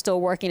is, if you're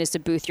still working, is to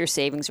boost your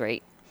savings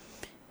rate.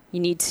 You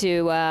need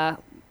to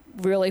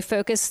really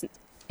focus.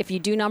 If you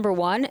do number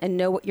 1 and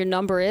know what your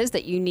number is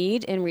that you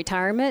need in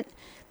retirement,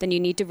 then you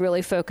need to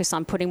really focus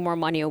on putting more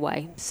money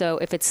away. So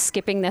if it's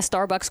skipping the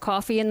Starbucks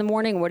coffee in the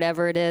morning,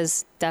 whatever it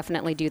is,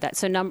 definitely do that.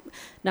 So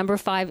number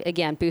 5,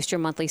 again, boost your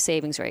monthly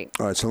savings rate.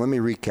 All right, so let me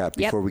recap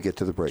before we get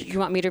to the break. You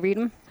want me to read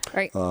them? All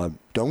right.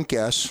 Don't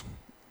guess.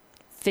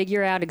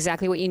 Figure out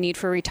exactly what you need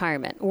for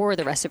retirement or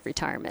the rest of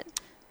retirement.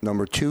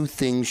 Number 2,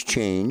 things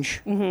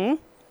change. Mm-hmm.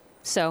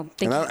 So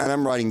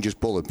I'm writing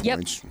just bullet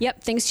points.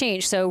 Yep, things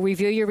change. So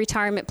review your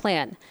retirement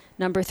plan.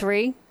 Number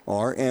 3.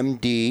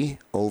 RMD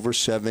over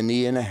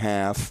 70 and a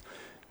half.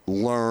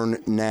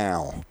 Learn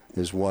now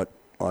is what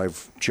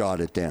I've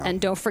jotted down.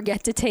 And don't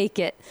forget to take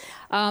it.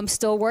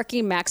 Still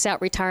working, max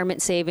out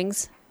retirement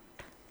savings.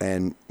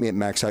 And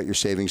max out your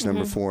savings,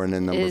 number 4, and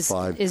then number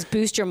 5. Is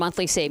boost your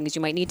monthly savings.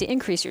 You might need to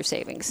increase your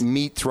savings.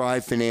 Meet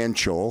Thrive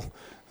Financial.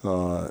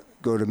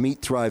 Go to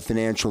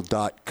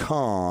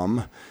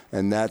meetthrivefinancial.com,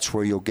 and that's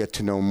where you'll get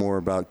to know more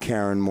about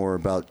Karen, more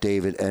about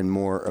David, and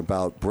more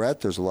about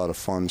Brett. There's a lot of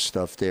fun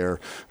stuff there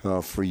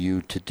for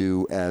you to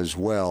do as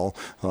well.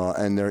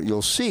 And there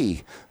you'll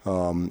see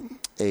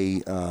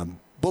a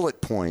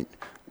bullet point.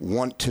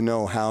 Want to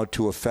know how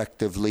to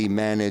effectively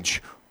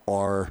manage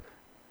our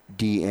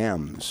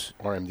RMDs,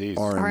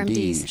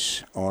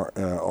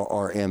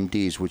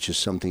 which is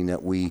something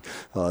that we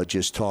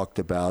just talked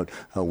about,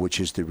 which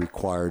is the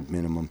required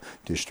minimum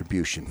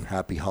distribution.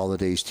 Happy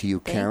holidays to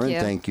you, Karen.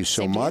 Thank you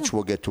so much.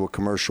 We'll get to a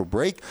commercial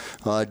break.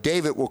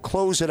 David will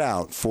close it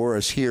out for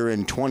us here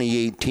in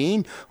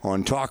 2018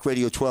 on Talk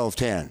Radio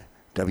 1210,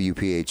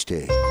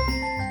 WPHT.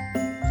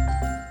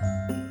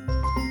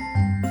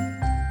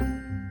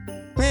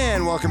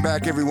 And welcome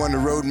back, everyone, to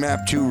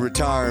Roadmap to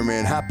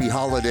Retirement. Happy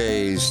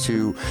holidays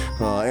to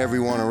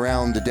everyone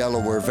around the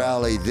Delaware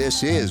Valley.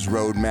 This is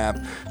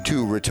Roadmap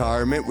to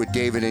Retirement with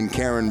David and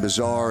Karen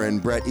Bazaar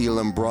and Brett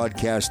Elam,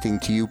 broadcasting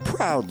to you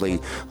proudly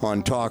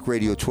on Talk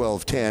Radio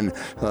 1210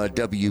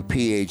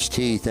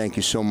 WPHT. Thank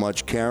you so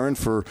much, Karen,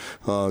 for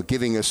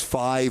giving us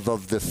 5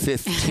 of the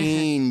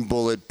 15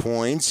 bullet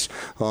points.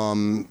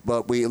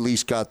 But we at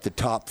least got the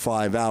top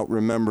 5 out.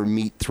 Remember,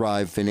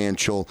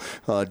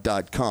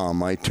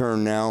 meetthrivefinancial.com. I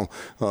turn now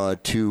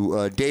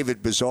to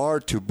David Bazaar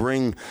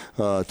to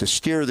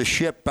steer the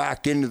ship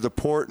back into the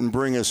port and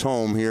bring us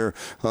home here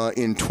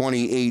in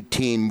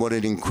 2018. What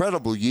an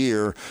incredible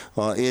year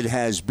it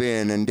has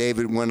been. And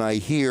David, when I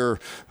hear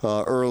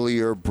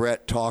earlier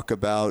Brett talk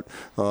about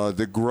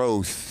the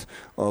growth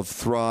of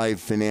Thrive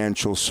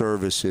Financial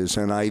Services,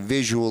 and I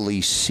visually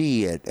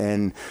see it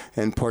and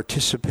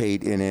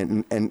participate in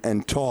it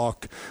and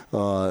talk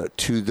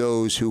to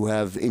those who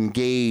have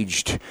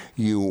engaged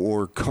you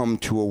or come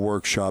to a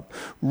workshop,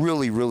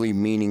 really, really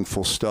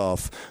meaningful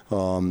stuff.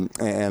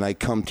 And I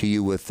come to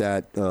you with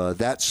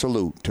that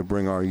salute to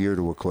bring our year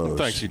to a close.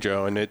 Thanks you,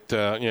 Joe. And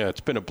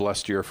it's been a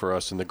blessed year for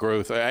us in the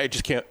growth. I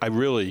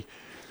really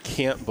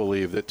can't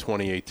believe that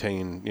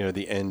 2018,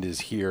 the end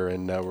is here,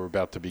 and now we're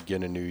about to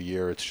begin a new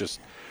year. It's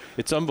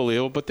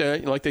unbelievable. But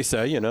like they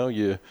say,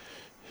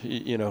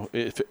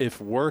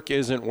 if work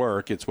isn't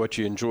work, it's what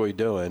you enjoy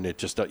doing. It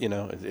just,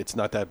 it's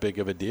not that big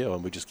of a deal,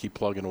 and we just keep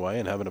plugging away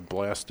and having a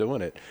blast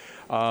doing it.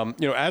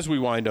 As we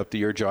wind up the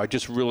year, Joe, I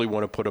just really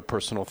want to put a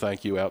personal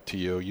thank you out to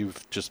you.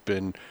 You've just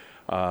been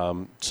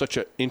such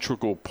an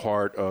integral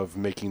part of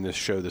making this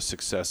show the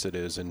success it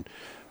is, and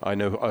I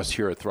know us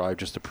here at Thrive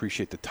just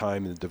appreciate the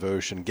time and the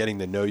devotion, getting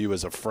to know you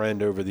as a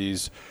friend over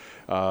these,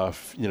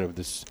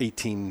 this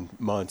 18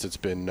 months. It's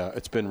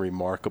been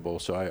remarkable.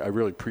 So I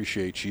really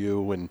appreciate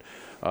you and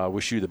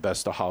wish you the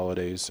best of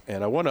holidays.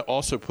 And I want to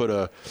also put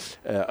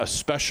a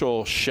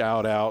special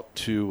shout out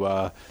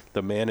to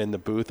the man in the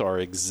booth, our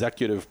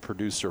executive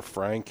producer,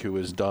 Frank, who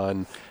has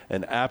done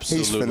an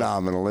absolute... He's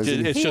phenomenal,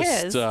 isn't he? He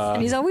is. And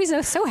he's always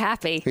so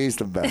happy. He's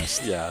the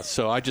best. Yeah,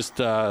 so I just,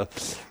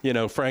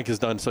 Frank has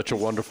done such a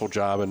wonderful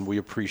job, and we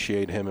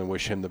appreciate him and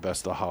wish him the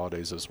best of the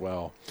holidays as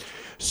well.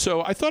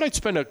 So I thought I'd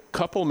spend a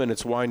couple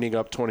minutes winding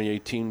up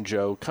 2018,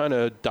 Joe, kind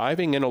of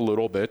diving in a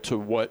little bit to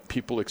what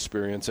people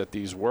experience at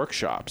these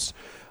workshops.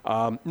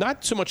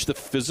 Not so much the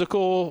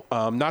physical,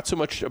 not so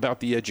much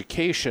about the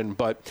education,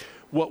 but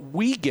what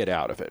we get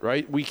out of it,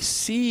 right? We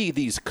see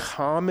these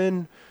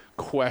common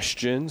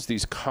questions,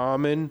 these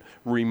common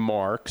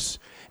remarks,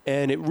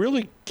 and it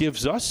really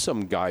gives us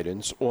some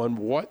guidance on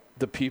what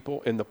the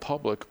people in the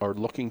public are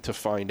looking to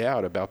find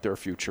out about their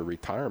future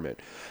retirement.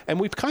 And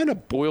we've kind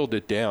of boiled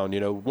it down.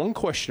 One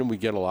question we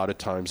get a lot of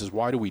times is,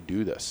 why do we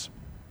do this?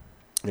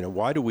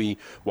 Why do we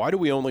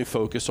only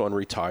focus on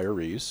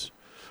retirees?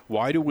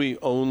 Why do we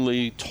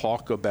only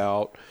talk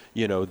about,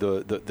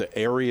 the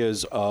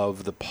areas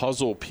of the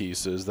puzzle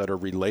pieces that are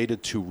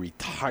related to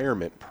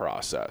retirement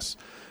process?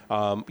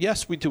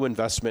 Yes, we do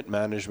investment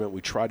management.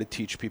 We try to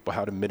teach people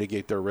how to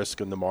mitigate their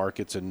risk in the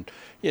markets. And,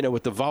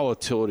 with the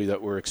volatility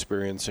that we're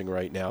experiencing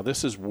right now,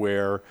 this is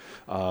where,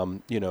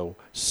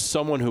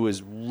 someone who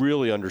is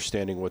really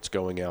understanding what's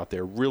going out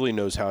there, really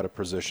knows how to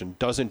position,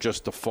 doesn't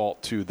just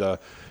default to the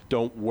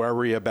 "don't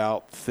worry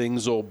about,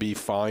 things will be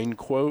fine"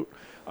 quote.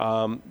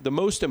 The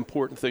most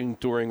important thing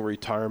during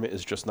retirement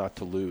is just not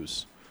to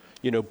lose.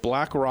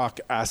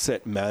 BlackRock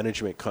Asset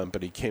Management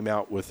Company came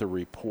out with a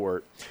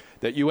report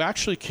that you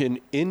actually can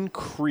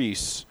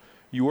increase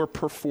your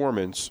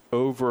performance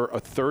over a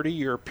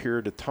 30-year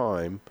period of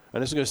time,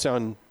 and this is going to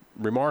sound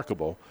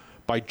remarkable,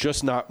 by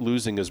just not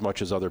losing as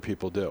much as other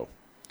people do.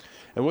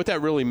 And what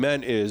that really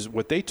meant is,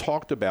 what they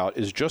talked about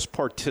is just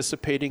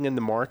participating in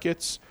the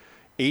markets,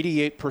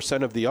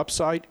 88% of the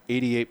upside,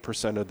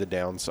 88% of the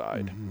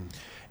downside. Mm-hmm.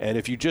 And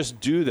if you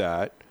just do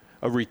that,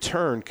 a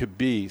return could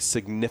be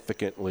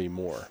significantly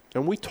more.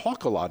 And we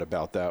talk a lot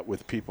about that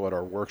with people at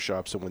our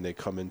workshops and when they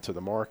come into the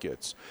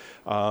markets.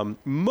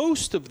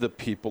 Most of the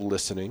people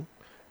listening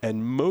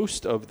and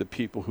most of the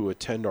people who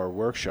attend our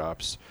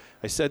workshops,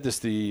 I said this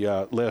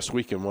the last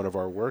week in one of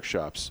our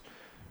workshops,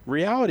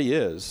 reality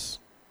is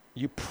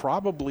you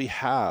probably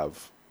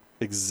have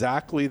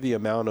exactly the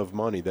amount of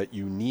money that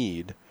you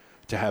need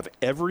to have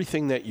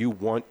everything that you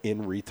want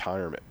in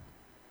retirement.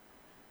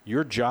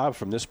 Your job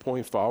from this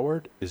point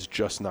forward is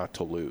just not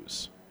to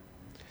lose.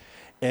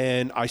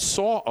 And I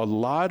saw a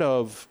lot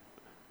of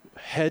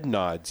head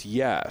nods,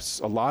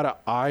 yes, a lot of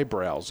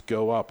eyebrows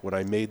go up when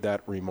I made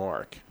that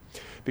remark,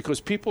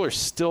 because people are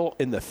still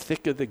in the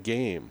thick of the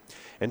game.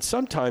 And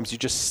sometimes you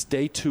just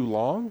stay too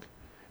long,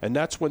 and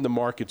that's when the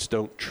markets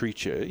don't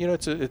treat you.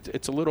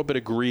 It's a little bit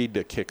of greed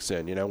that kicks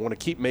in. I want to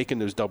keep making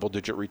those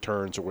double-digit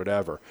returns or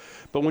whatever.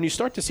 But when you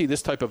start to see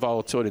this type of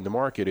volatility in the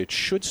market, it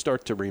should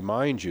start to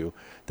remind you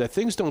that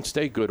things don't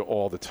stay good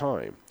all the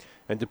time.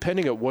 And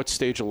depending at what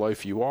stage of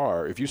life you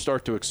are, if you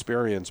start to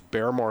experience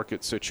bear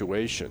market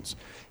situations,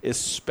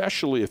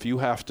 especially if you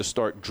have to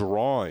start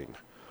drawing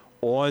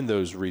on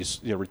those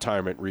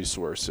retirement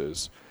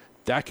resources,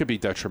 that could be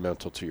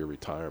detrimental to your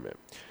retirement.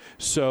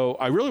 So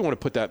I really want to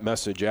put that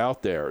message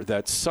out there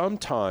that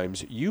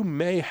sometimes you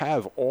may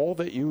have all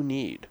that you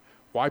need.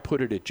 Why put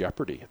it at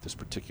jeopardy at this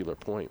particular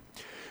point?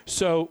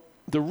 So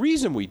the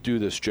reason we do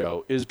this,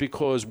 Joe, is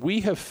because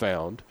we have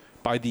found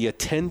by the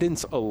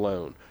attendance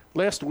alone.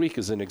 Last week,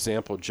 as an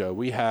example, Joe,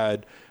 we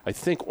had, I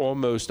think,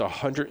 almost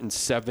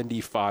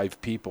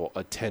 175 people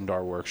attend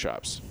our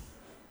workshops.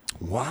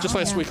 Wow. Just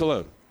last week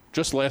alone.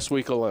 Just last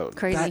week alone.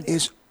 Crazy. That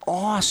is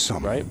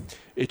awesome. Right?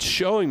 It's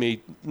showing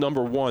me,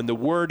 number one, the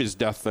word is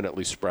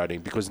definitely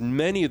spreading, because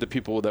many of the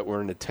people that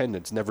were in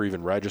attendance never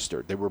even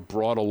registered. They were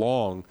brought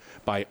along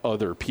by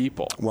other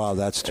people. Wow,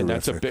 that's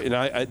terrific.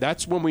 And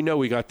that's when we know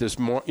we got this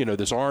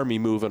this army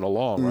moving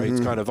along, right? Mm-hmm.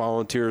 It's kind of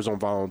volunteers on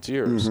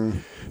volunteers. Mm-hmm.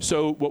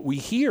 So what we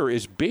hear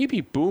is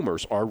baby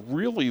boomers are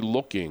really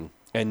looking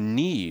and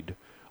need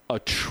a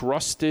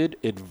trusted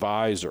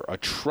advisor, a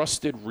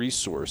trusted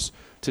resource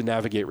to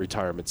navigate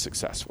retirement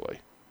successfully.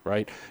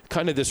 Right?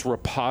 Kind of this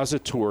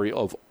repository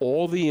of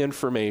all the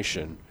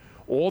information,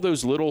 all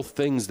those little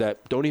things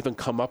that don't even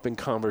come up in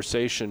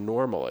conversation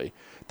normally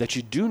that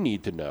you do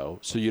need to know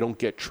so you don't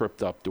get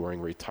tripped up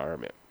during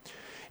retirement.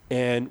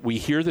 And we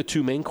hear the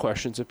two main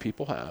questions that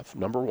people have.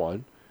 Number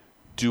one,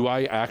 do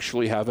I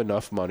actually have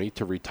enough money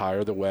to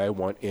retire the way I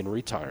want in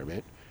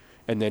retirement?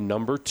 And then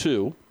number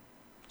two,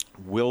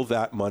 will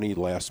that money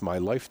last my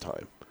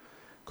lifetime?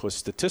 Because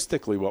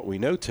statistically, what we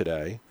know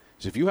today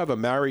is if you have a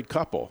married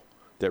couple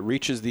that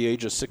reaches the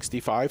age of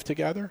 65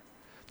 together,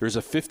 there's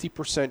a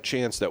 50%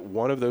 chance that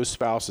one of those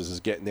spouses is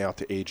getting out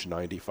to age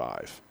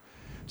 95.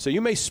 So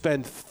you may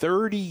spend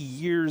 30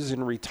 years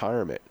in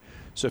retirement.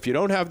 So if you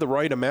don't have the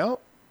right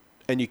amount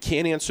and you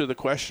can't answer the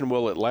question,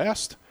 will it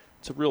last?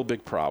 It's a real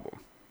big problem,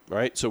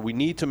 right? So we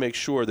need to make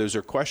sure those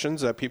are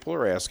questions that people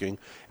are asking,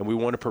 and we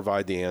want to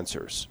provide the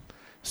answers.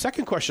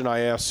 Second question I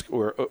ask,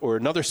 or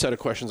another set of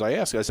questions I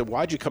ask, I said,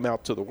 why'd you come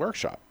out to the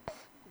workshop?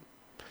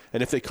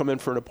 And if they come in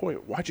for an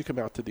appointment, why'd you come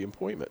out to the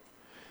appointment?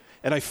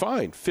 And I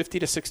find 50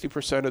 to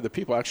 60% of the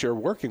people actually are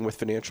working with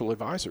financial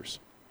advisors.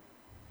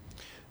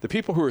 The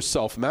people who are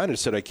self-managed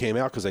said, I came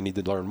out because I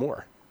needed to learn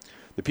more.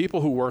 The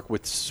people who work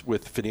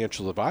with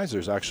financial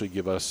advisors actually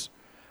give us,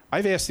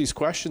 I've asked these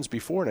questions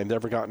before and I've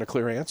never gotten a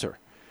clear answer.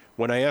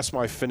 When I ask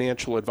my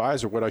financial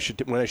advisor when I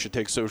should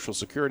take Social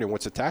Security and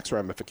what's the tax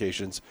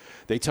ramifications,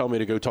 they tell me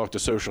to go talk to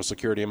Social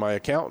Security and my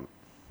accountant,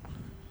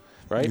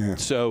 right? Yeah.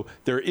 So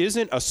there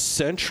isn't a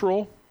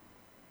central,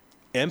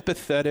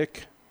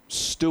 empathetic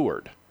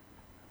steward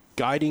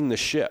guiding the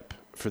ship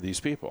for these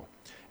people.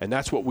 And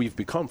that's what we've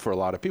become for a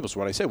lot of people. So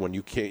when I say, when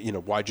you came,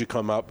 why'd you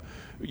come up?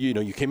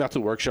 You came out to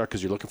the workshop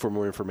because you're looking for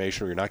more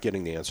information or you're not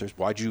getting the answers.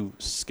 Why'd you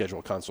schedule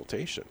a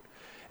consultation?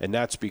 And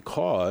that's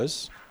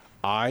because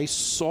I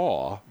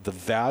saw the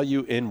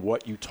value in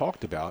what you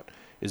talked about.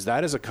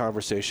 That is a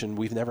conversation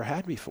we've never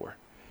had before.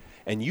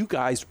 And you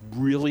guys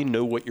really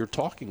know what you're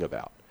talking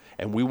about.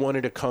 And we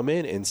wanted to come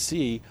in and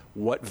see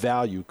what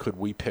value could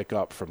we pick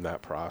up from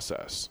that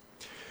process.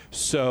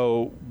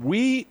 So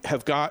we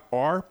have got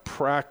our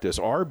practice,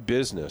 our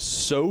business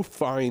so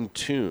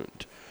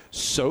fine-tuned,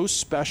 so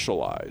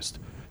specialized,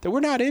 that we're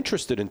not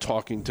interested in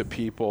talking to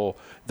people,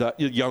 the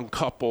young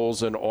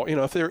couples and all.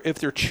 If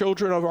they're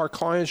children of our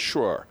clients,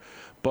 sure.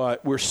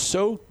 But we're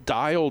so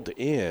dialed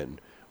in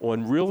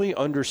on really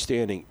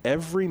understanding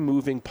every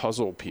moving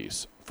puzzle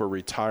piece for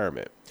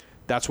retirement.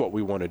 That's what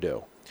we want to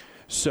do.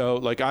 So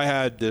like I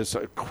had this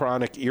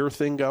chronic ear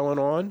thing going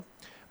on.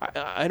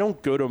 I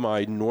don't go to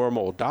my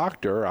normal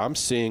doctor. I'm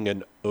seeing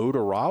an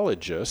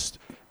otologist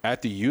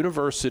at the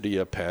University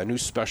of Penn who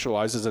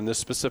specializes in this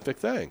specific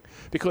thing.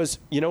 Because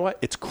you know what?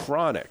 It's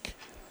chronic.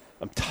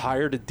 I'm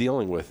tired of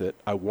dealing with it.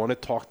 I want to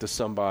talk to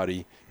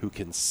somebody who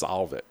can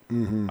solve it.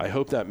 Mm-hmm. I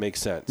hope that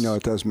makes sense. No,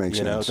 it does make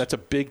sense. That's a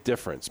big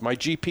difference. My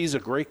GP's a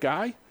great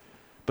guy,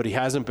 but he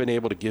hasn't been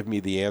able to give me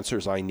the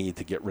answers I need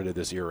to get rid of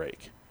this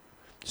earache.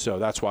 So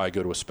that's why I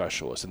go to a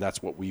specialist, and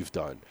that's what we've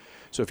done.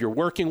 So if you're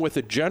working with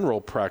a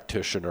general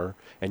practitioner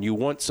and you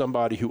want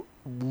somebody who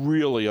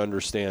really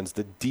understands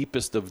the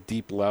deepest of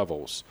deep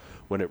levels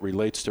when it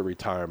relates to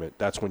retirement,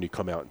 that's when you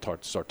come out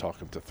and start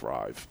talking to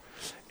Thrive.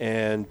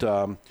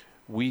 And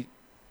we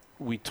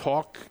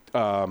talk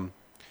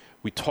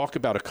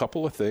about a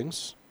couple of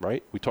things,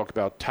 right? We talk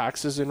about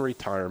taxes in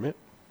retirement,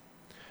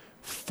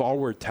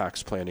 forward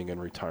tax planning in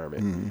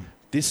retirement. Mm-hmm.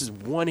 This is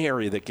one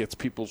area that gets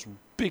people's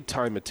big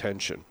time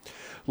attention.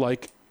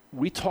 Like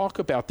we talk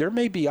about, there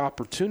may be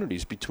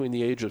opportunities between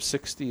the age of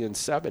 60 and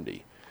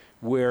 70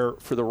 where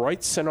for the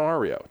right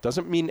scenario,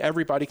 doesn't mean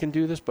everybody can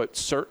do this, but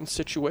certain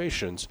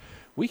situations,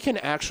 we can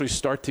actually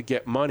start to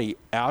get money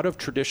out of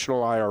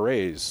traditional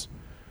IRAs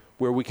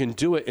where we can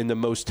do it in the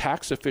most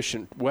tax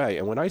efficient way.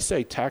 And when I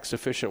say tax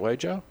efficient way,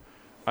 Joe,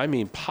 I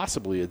mean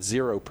possibly at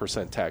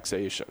 0%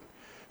 taxation.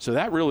 So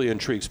that really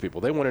intrigues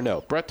people. They want to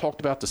know. Brett talked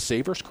about the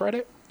Savers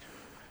Credit.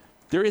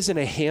 There isn't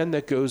a hand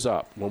that goes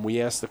up when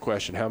we ask the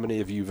question, how many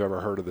of you have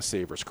ever heard of the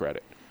Savers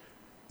Credit?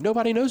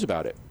 Nobody knows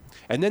about it.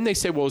 And then they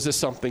say, well, is this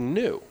something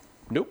new?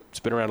 Nope, it's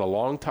been around a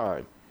long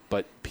time,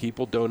 but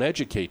people don't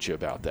educate you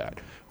about that.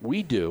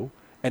 We do,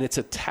 and it's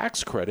a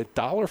tax credit,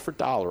 dollar for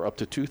dollar, up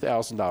to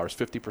 $2,000,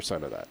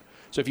 50% of that.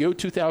 So if you owe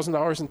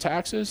 $2,000 in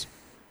taxes,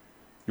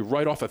 you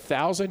write off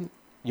 $1,000,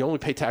 you only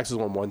pay taxes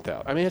on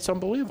 $1,000. I mean, it's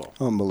unbelievable.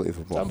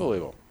 Unbelievable. It's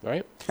unbelievable,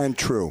 right? And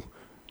true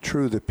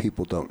that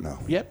people don't know.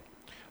 Yep.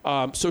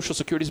 Social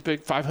Security is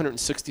big,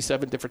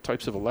 567 different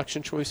types of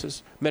election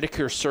choices,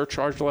 Medicare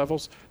surcharge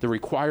levels, the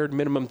required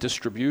minimum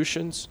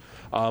distributions.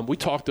 We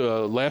talked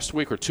last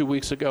week or 2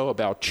 weeks ago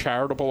about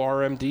charitable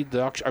RMD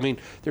deduction. I mean,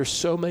 there's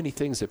so many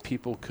things that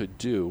people could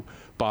do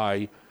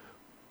by,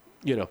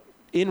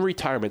 in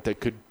retirement that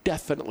could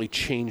definitely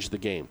change the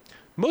game.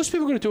 Most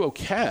people are going to do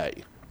okay,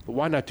 but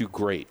why not do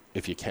great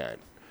if you can?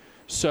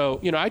 So,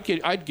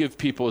 I'd give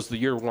people, as the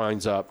year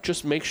winds up,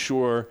 just make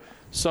sure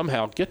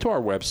somehow get to our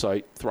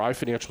website,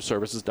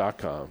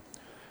 thrivefinancialservices.com,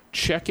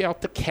 check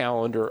out the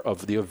calendar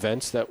of the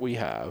events that we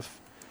have,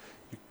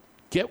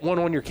 get one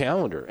on your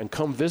calendar and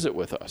come visit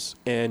with us.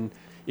 And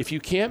if you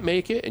can't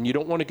make it and you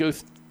don't want to go,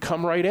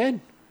 come right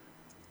in.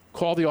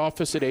 Call the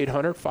office at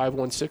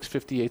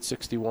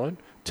 800-516-5861.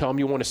 Tell them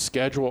you want to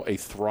schedule a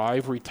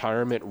Thrive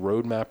Retirement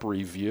Roadmap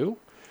review.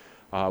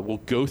 We'll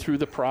go through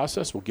the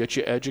process. We'll get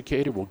you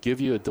educated. We'll give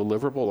you a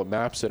deliverable that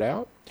maps it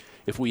out.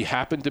 If we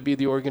happen to be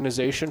the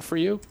organization for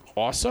you,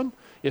 awesome.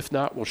 If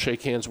not, we'll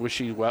shake hands, wish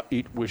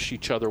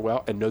each other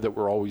well, and know that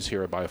we're always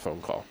here by a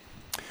phone call.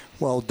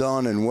 Well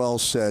done and well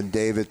said,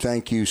 David.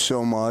 Thank you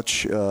so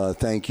much.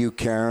 Thank you,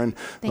 Karen.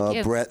 Thank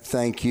you. Brett,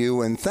 thank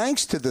you. And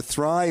thanks to the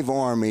Thrive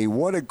Army.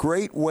 What a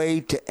great way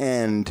to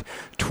end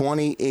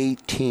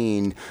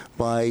 2018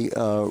 by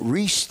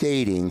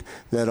restating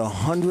that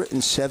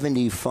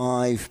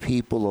 175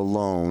 people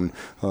alone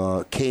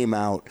came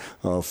out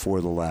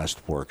for the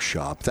last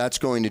workshop. That's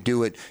going to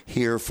do it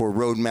here for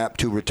Roadmap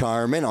to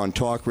Retirement on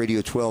Talk Radio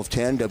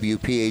 1210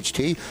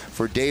 WPHT.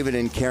 For David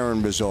and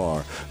Karen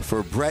Bazaar,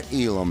 for Brett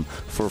Elam,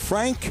 for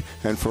Frank,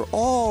 and for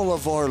all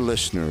of our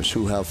listeners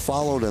who have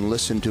followed and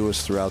listened to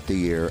us throughout the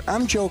year,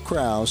 I'm Joe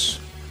Kraus.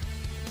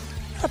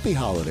 Happy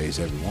holidays,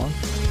 everyone.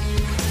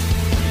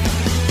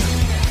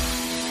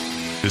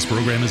 This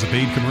program is a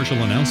paid commercial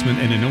announcement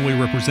and in no way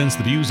represents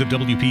the views of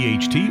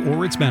WPHT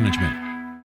or its management.